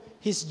show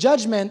His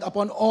judgment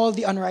upon all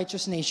the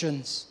unrighteous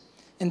nations.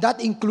 And that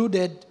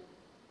included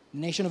the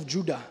nation of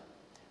Judah.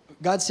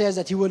 God says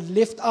that He would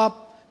lift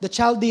up the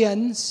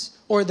Chaldeans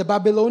or the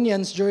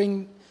Babylonians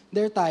during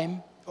their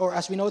time, or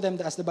as we know them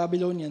as the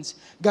Babylonians.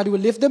 God will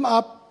lift them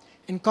up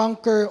and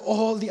conquer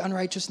all the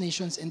unrighteous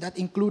nations, and that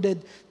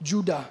included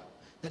Judah.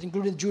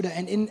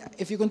 And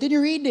if you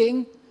continue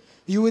reading,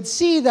 you would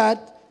see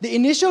that the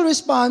initial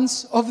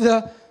response of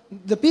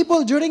the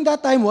people during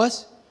that time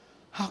was,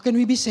 how can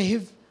we be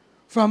saved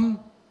from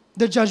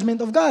the judgment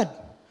of God?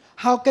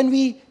 How can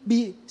we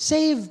be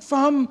saved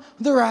from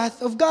the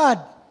wrath of God?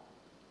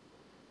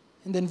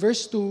 And then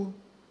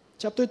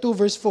chapter 2,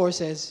 verse 4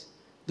 says,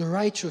 the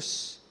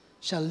righteous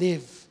shall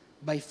live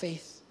by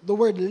faith. The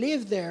word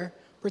live there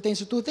pertains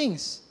to two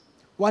things.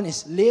 One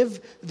is live,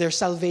 their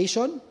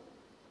salvation,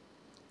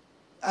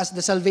 as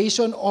the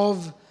salvation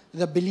of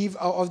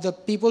the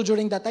people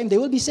during that time. They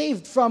will be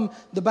saved from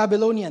the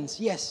Babylonians,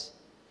 yes.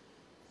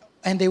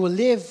 And they will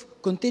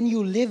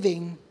continue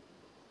living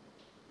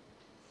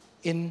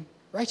in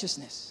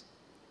righteousness.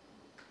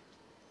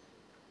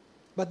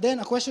 But then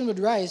a question would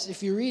rise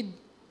if you read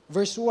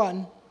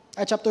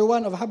chapter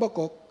 1 of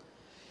Habakkuk.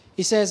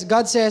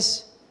 God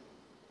says,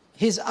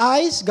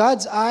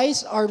 God's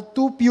eyes are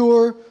too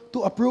pure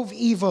to approve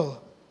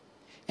evil,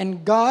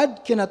 and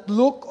God cannot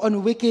look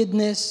on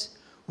wickedness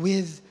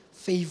with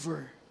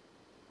favor.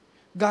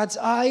 God's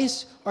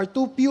eyes are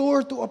too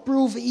pure to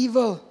approve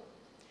evil,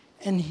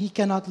 and He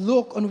cannot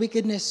look on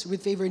wickedness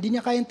with favor. Hindi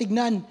niya kayang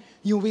tignan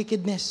yung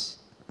wickedness.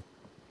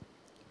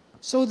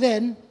 So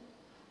then,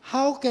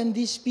 how can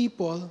these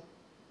people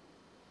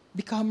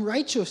become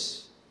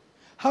righteous?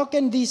 How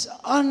can these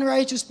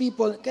unrighteous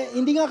people,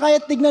 hindi nga kaya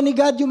tignan ni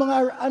God yung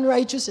mga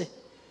unrighteous eh.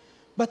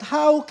 But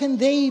how can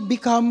they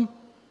become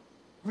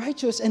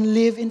righteous and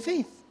live in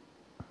faith?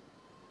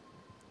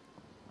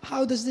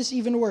 How does this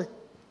even work?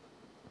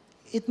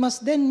 It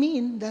must then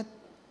mean that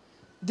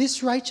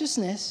this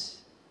righteousness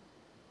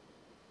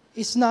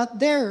is not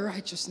their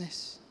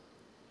righteousness.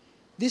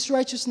 This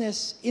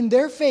righteousness in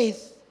their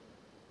faith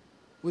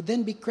would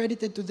then be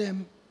credited to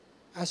them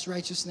as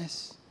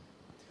righteousness.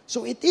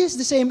 So it is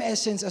the same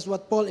essence as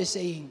what Paul is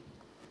saying.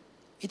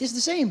 It is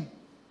the same.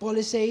 Paul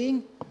is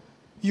saying,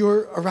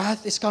 your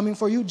wrath is coming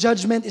for you,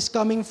 judgment is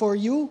coming for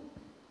you.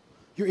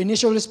 Your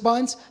initial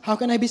response, how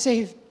can I be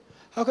saved?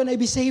 How can I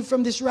be saved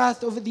from this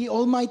wrath of the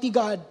Almighty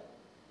God?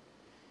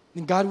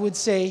 And God would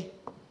say,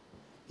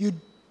 He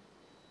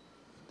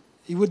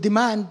would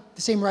demand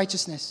the same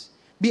righteousness.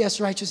 Be as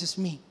righteous as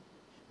me.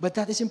 But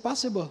that is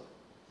impossible.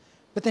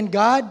 But then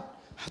God,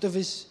 out of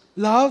His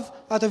love,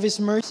 out of His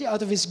mercy,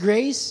 out of His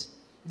grace,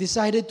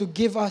 decided to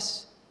give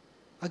us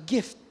a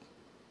gift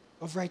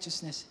of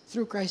righteousness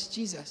through Christ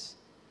Jesus,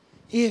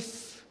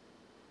 if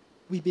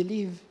we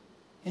believe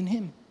in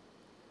Him.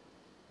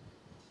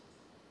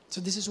 So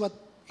this is what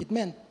it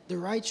meant. The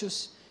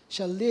righteous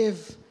shall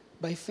live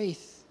by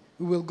faith.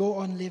 We will go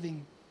on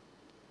living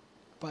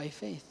by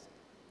faith.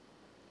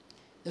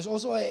 There's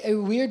also a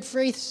weird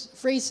phrase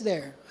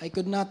there.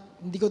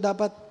 Hindi ko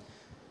dapat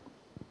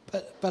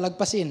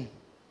palagpasin.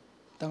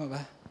 Tama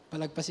ba?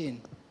 Palagpasin.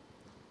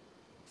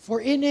 For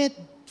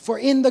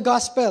in the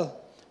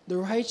gospel, the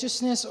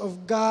righteousness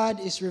of God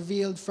is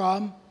revealed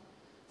from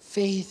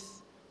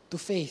faith to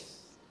faith.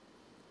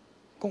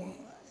 Kung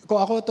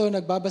ako to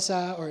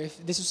nagbabasa, or if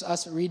this is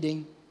us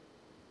reading,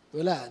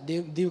 wala.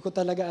 Di ko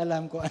talaga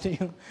alam kung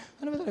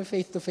ano ba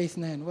faith to faith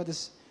na yun? What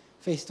does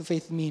faith to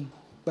faith mean?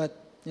 But,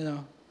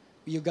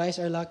 you guys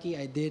are lucky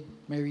I did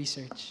my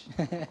research.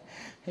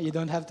 You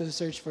don't have to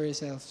search for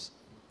yourselves.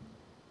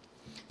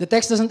 The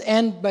text doesn't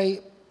end by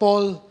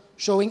Paul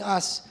showing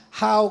us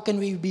how can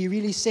we be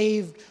really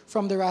saved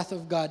from the wrath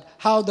of God,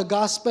 how the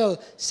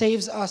gospel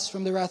saves us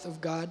from the wrath of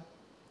God.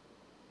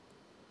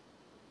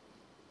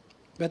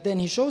 But then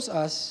he shows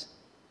us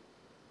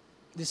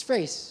this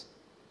phrase,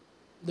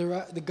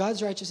 the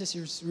God's righteousness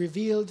is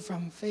revealed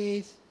from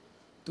faith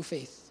to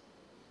faith.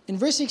 In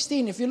verse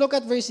 16, if you look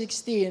at verse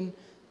 16,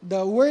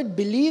 the word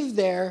believe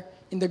there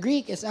in the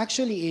Greek is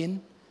actually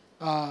in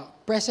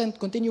present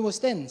continuous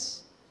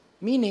tense.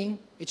 Meaning,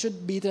 it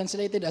should be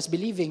translated as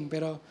believing,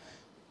 pero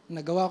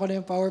Nagawa ko na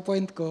yung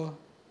PowerPoint ko.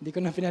 Hindi ko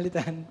na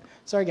pinalitan.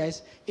 Sorry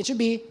guys. It should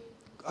be,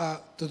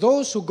 to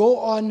those who go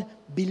on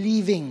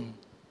believing.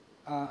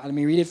 Let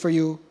me read it for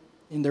you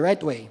in the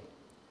right way.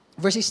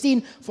 Verse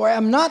 16, "For I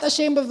am not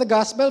ashamed of the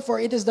gospel, for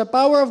it is the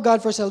power of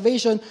God for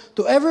salvation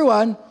to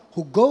everyone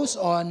who goes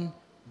on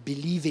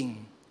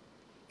believing."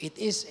 It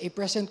is a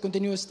present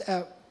continuous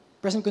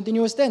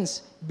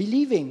tense,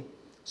 believing.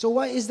 So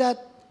why is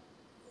that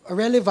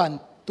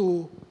relevant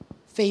to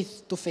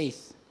faith to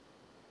faith?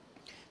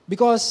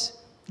 Because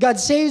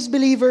God saves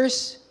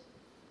believers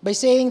by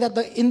saying that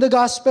in the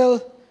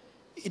gospel,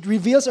 it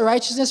reveals a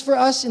righteousness for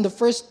us. It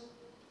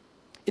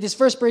is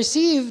first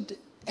perceived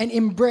and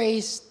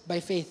embraced by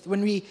faith.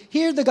 When we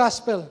hear the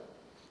gospel,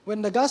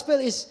 when the gospel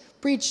is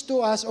preached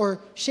to us or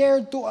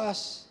shared to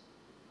us,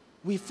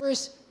 we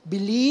first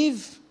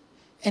believe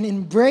and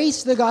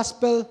embrace the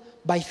gospel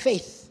by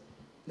faith.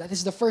 That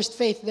is the first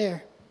faith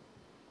there.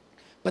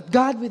 But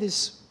God, with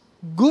His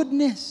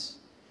goodness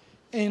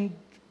and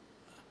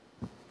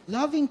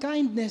loving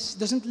kindness,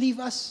 doesn't leave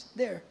us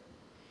there.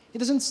 It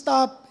doesn't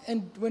stop,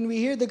 and when we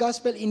hear the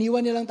gospel,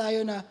 iniwan niya lang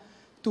tayo na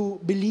to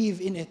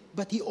believe in it.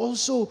 But He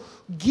also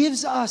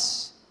gives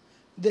us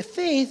the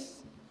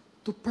faith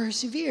to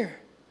persevere,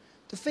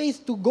 the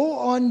faith to go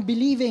on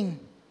believing,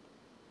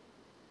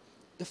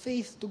 the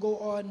faith to go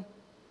on,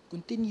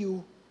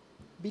 continue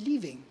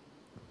believing.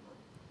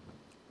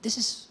 This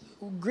is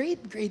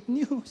great, great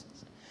news.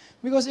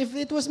 Because if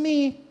it was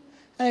me,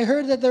 and I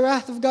heard that the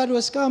wrath of God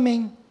was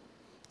coming,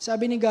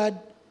 sabi ni God,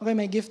 okay,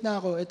 may gift na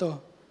ako,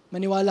 ito,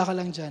 maniwala ka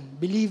lang dyan,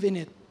 believe in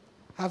it,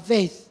 have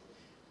faith.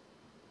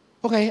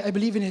 Okay, I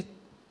believe in it.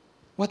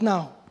 What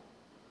now?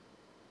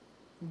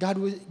 God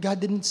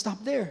didn't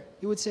stop there.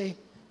 He would say,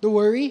 don't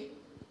worry,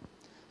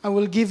 I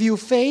will give you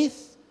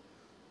faith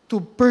to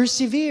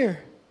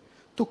persevere,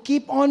 to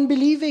keep on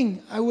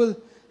believing. I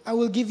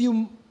will give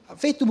you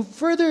faith to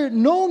further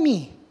know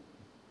me,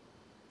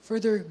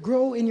 further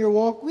grow in your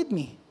walk with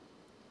me.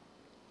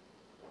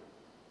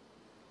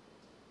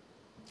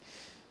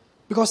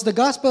 Because the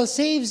gospel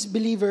saves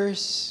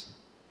believers,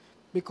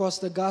 because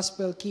the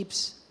gospel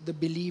keeps the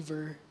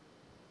believer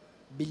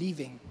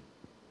believing.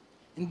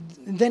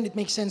 And then it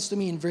makes sense to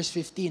me in verse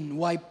 15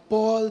 why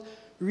Paul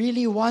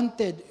really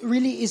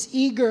is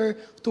eager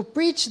to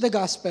preach the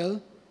gospel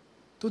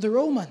to the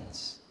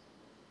Romans.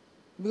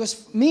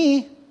 Because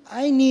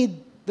I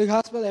need the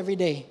gospel every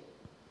day.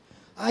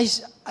 I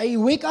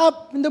wake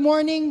up in the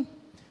morning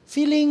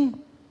feeling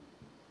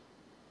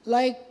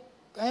like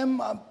I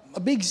am a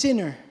big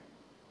sinner.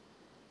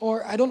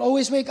 Or I don't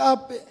always wake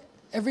up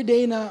every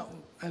day na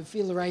I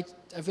feel right,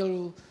 I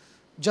feel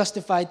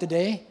justified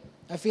today.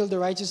 I feel the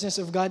righteousness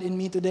of God in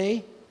me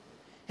today.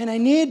 And I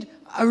need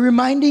a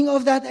reminding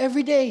of that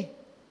every day.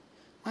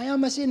 I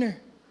am a sinner.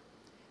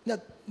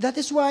 That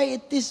is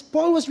why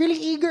Paul was really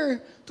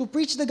eager to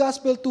preach the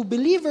gospel to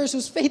believers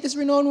whose faith is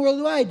renowned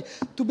worldwide,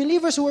 to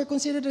believers who are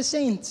considered as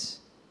saints.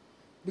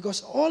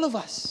 Because all of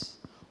us,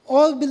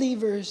 all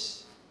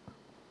believers,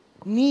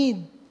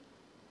 need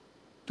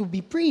to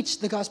be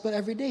preached the gospel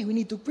every day. We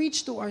need to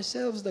preach to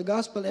ourselves the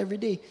gospel every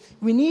day.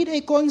 We need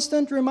a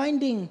constant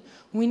reminding.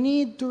 We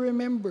need to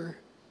remember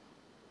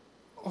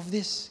of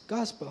this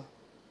gospel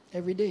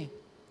every day.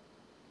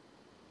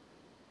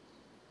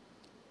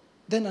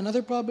 Then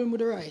another problem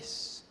would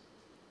arise.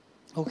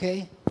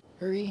 Okay,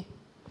 hurry.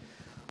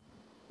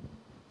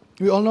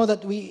 We all know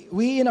that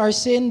we in our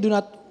sin do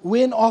not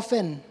win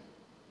often.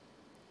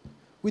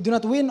 We do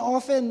not win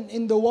often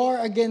in the war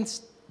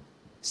against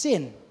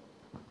sin.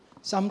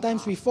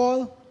 Sometimes we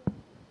fall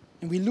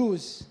and we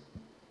lose.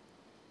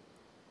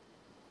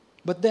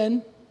 But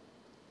then,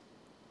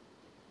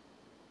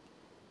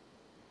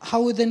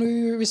 how would then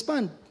we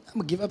respond?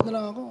 Mag-give up na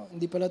lang ako.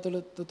 Hindi pala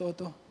totoo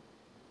to.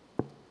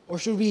 Or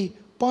should we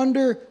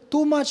ponder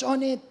too much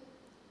on it,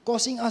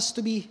 causing us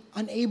to be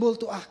unable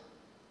to act?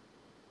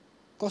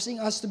 Causing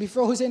us to be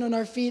frozen on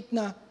our feet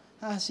na,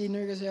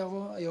 sinner kasi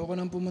ako, ayoko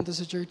nang pumunta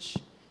sa church.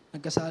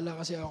 Nagkasala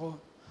kasi ako.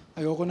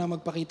 Ayoko na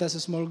magpakita sa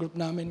small group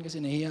namin kasi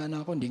nahiya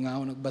na ako. Hindi nga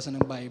ako nagbasa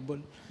ng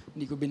Bible.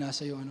 Hindi ko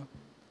binasa yung ano.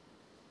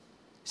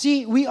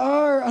 See, we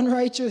are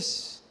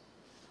unrighteous.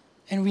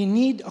 And we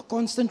need a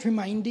constant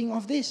reminding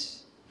of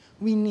this.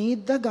 We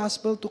need the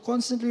gospel to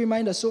constantly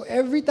remind us. So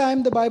every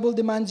time the Bible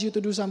demands you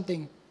to do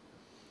something,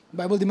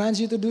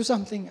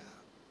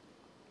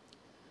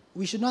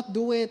 we should not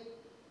do it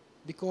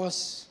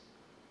because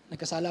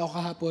nagkasala ako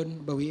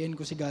kahapon, bawiin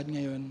ko si God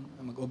ngayon,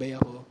 mag-obey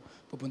ako,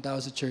 pupunta ako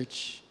sa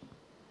church.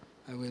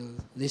 I will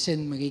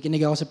listen,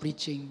 makikinig ako sa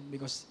preaching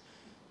because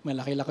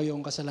malaki-laki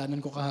yung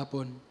kasalanan ko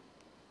kahapon.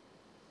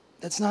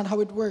 That's not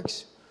how it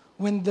works.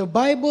 When the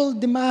Bible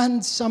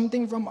demands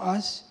something from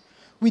us,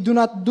 we do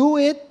not do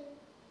it.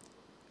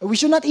 We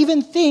should not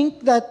even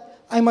think that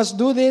I must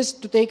do this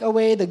to take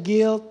away the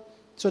guilt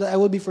so that I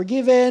will be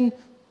forgiven,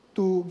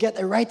 to get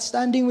a right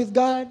standing with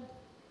God.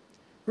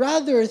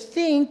 Rather,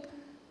 think,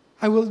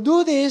 I will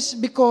do this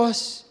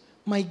because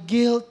my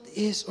guilt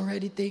is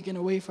already taken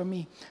away from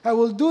me. I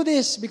will do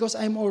this because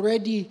I'm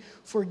already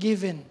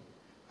forgiven.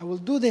 I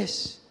will do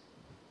this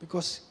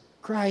because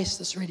Christ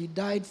has already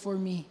died for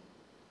me.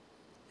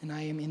 And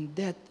I am in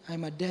debt.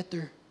 I'm a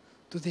debtor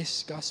to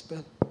this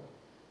gospel.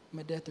 I'm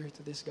a debtor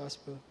to this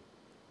gospel.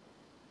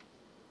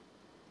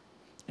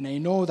 And I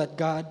know that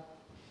God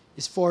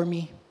is for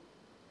me,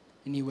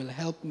 and He will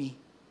help me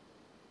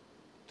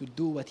to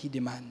do what He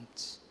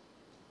demands.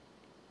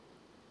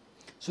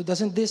 So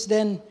doesn't this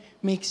then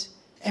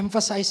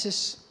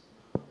emphasizes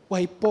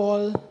why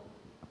Paul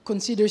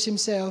considers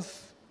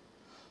himself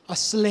a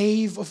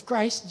slave of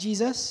Christ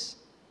Jesus?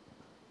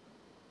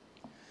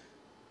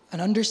 An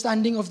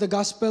understanding of the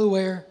gospel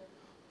where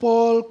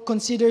Paul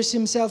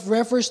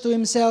refers to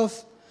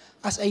himself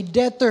as a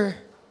debtor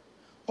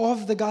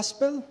of the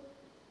gospel.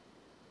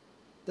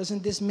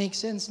 Doesn't this make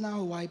sense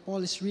now why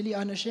Paul is really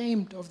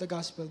unashamed of the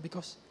gospel?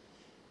 Because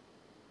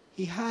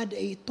he had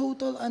a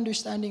total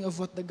understanding of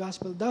what the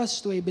gospel does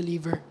to a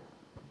believer.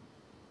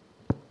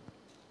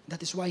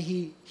 That is why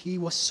he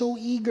was so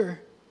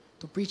eager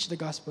to preach the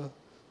gospel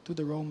to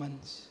the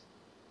Romans.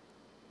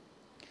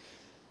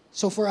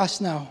 So for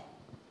us now,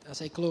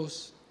 as I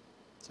close,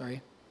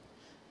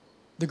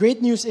 the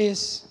great news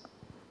is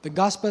the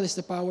gospel is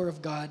the power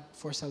of God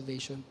for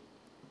salvation.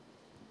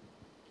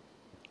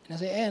 And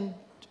as I end,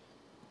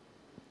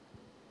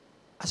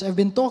 as I've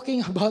been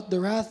talking about the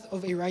wrath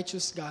of a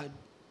righteous God,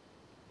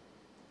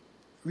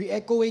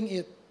 re-echoing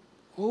it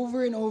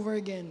over and over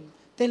again,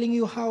 telling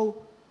you how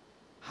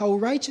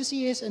righteous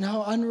He is and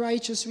how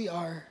unrighteous we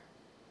are,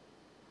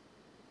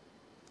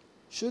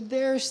 should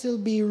there still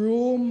be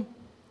room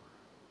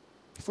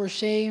for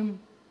shame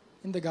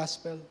in the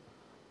gospel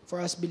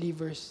for us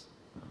believers?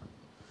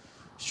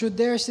 Should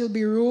there still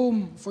be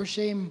room for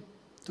shame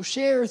to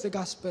share the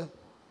gospel,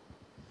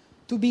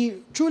 to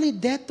be truly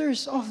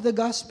debtors of the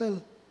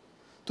gospel,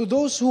 to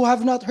those who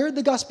have not heard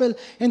the gospel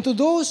and to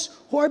those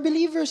who are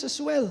believers as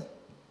well?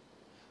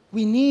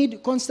 We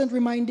need constant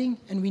reminding,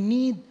 and we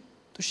need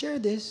to share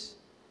this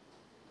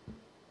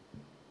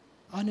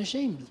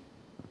unashamed.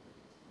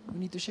 We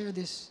need to share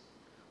this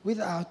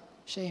without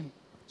shame.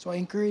 So I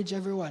encourage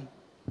everyone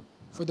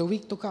for the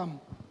week to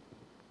come,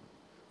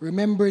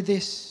 remember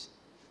this,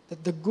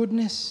 that the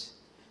goodness,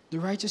 the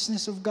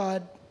righteousness of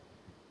God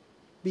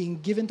being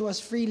given to us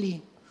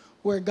freely,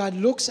 where God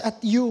looks at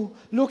you,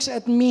 looks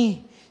at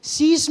me,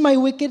 sees my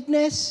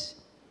wickedness,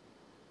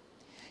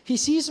 He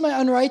sees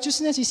my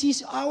unrighteousness, He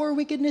sees our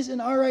wickedness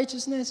and our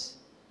righteousness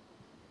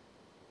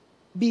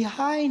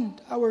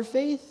behind our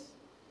faith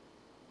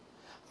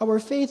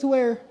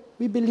where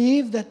we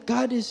believe that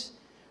God is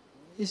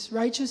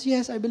righteous.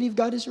 Yes, I believe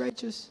God is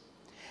righteous.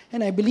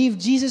 And I believe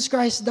Jesus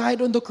Christ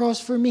died on the cross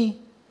for me.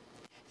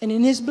 And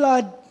in His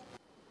blood,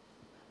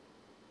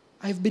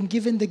 I've been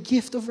given the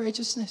gift of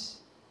righteousness.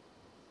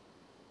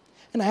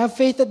 And I have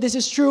faith that this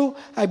is true.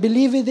 I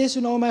believe in this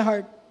with all my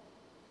heart.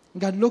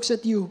 God looks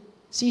at you,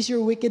 sees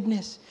your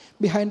wickedness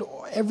behind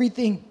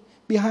everything,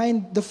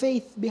 behind the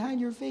faith,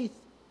 behind your faith,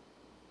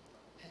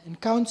 and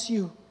counts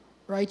you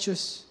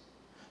righteous.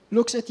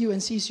 Looks at you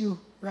and sees you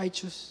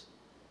righteous.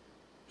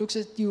 Looks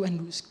at you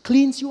and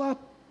cleans you up.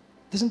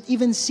 Doesn't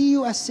even see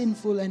you as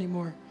sinful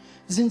anymore.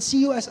 Doesn't see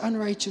you as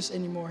unrighteous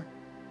anymore.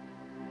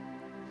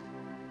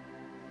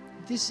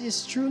 This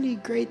is truly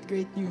great,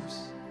 great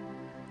news.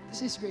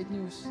 This is great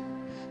news.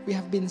 We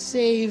have been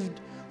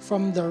saved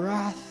from the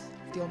wrath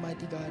of the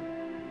Almighty God.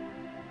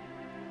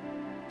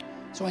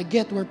 So I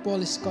get where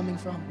Paul is coming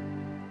from.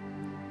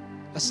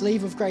 A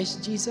slave of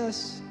Christ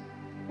Jesus.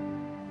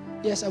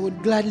 Yes, I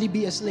would gladly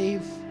be a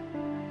slave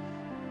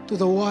to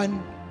the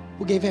one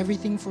who gave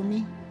everything for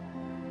me.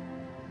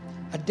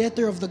 A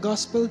debtor of the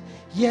gospel.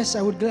 Yes,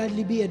 I would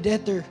gladly be a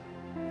debtor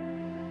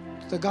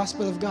to the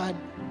gospel of God,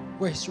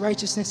 where His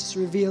righteousness is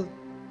revealed.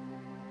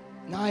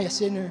 And I, a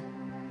sinner,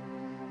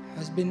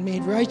 has been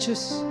made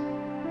righteous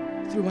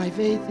through my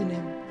faith in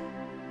Him.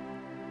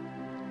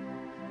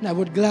 And I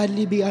would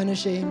gladly be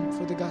unashamed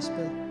for the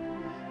gospel,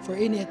 for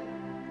in it,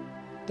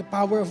 the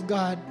power of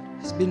God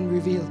has been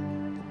revealed.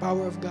 The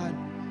power of God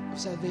of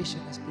salvation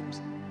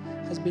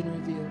has been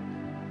revealed.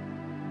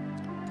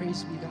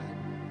 Praise be God.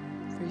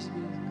 Praise be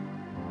God.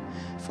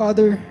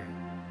 Father,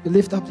 we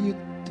lift up to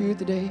you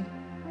today.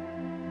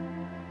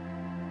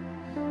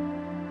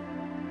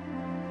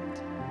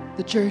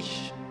 The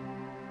church,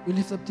 we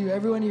lift up to you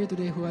everyone here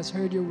today who has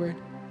heard your word.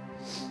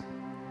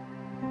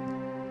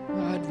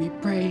 God, we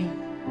pray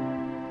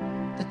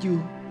that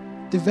you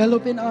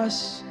develop in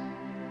us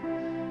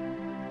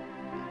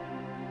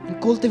and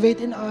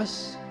cultivate in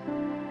us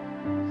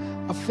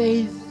a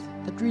faith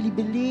that really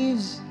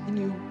believes in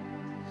you,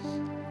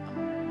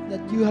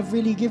 that you have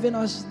really given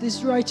us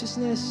this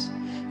righteousness.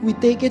 We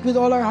take it with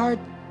all our heart.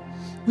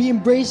 We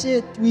embrace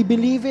it. We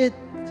believe it.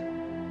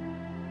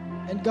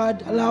 And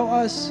God,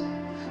 allow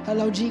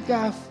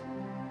GCAF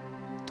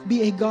to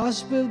be a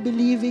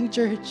gospel-believing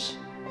church,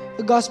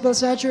 a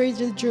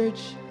gospel-saturated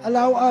church.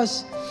 Allow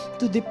us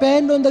to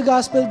depend on the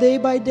gospel day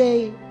by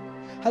day.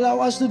 Allow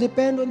us to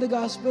depend on the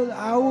gospel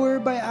hour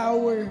by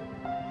hour,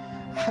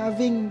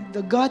 having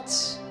the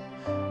guts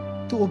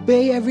to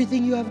obey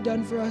everything you have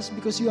done for us,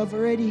 because you have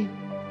already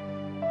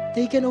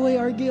taken away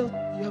our guilt.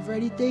 You You have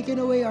already taken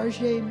away our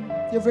shame.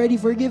 You have already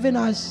forgiven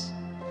us.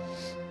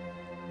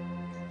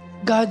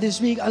 God, this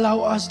week,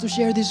 allow us to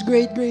share this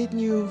great, great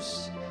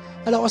news.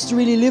 Allow us to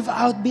really live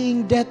out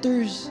being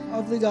debtors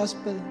of the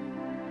gospel.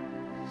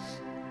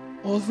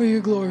 All for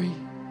your glory,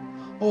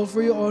 all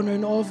for your honor,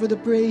 and all for the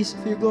praise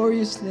of your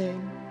glorious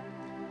name.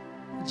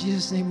 In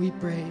Jesus' name we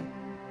pray.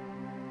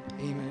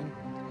 Amen.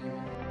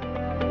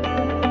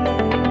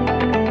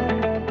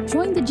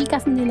 Join the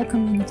GCAF Manila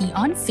community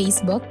on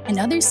Facebook and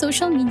other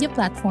social media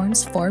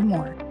platforms for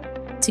more.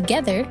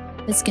 Together,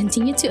 let's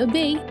continue to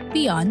obey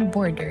beyond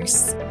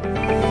borders.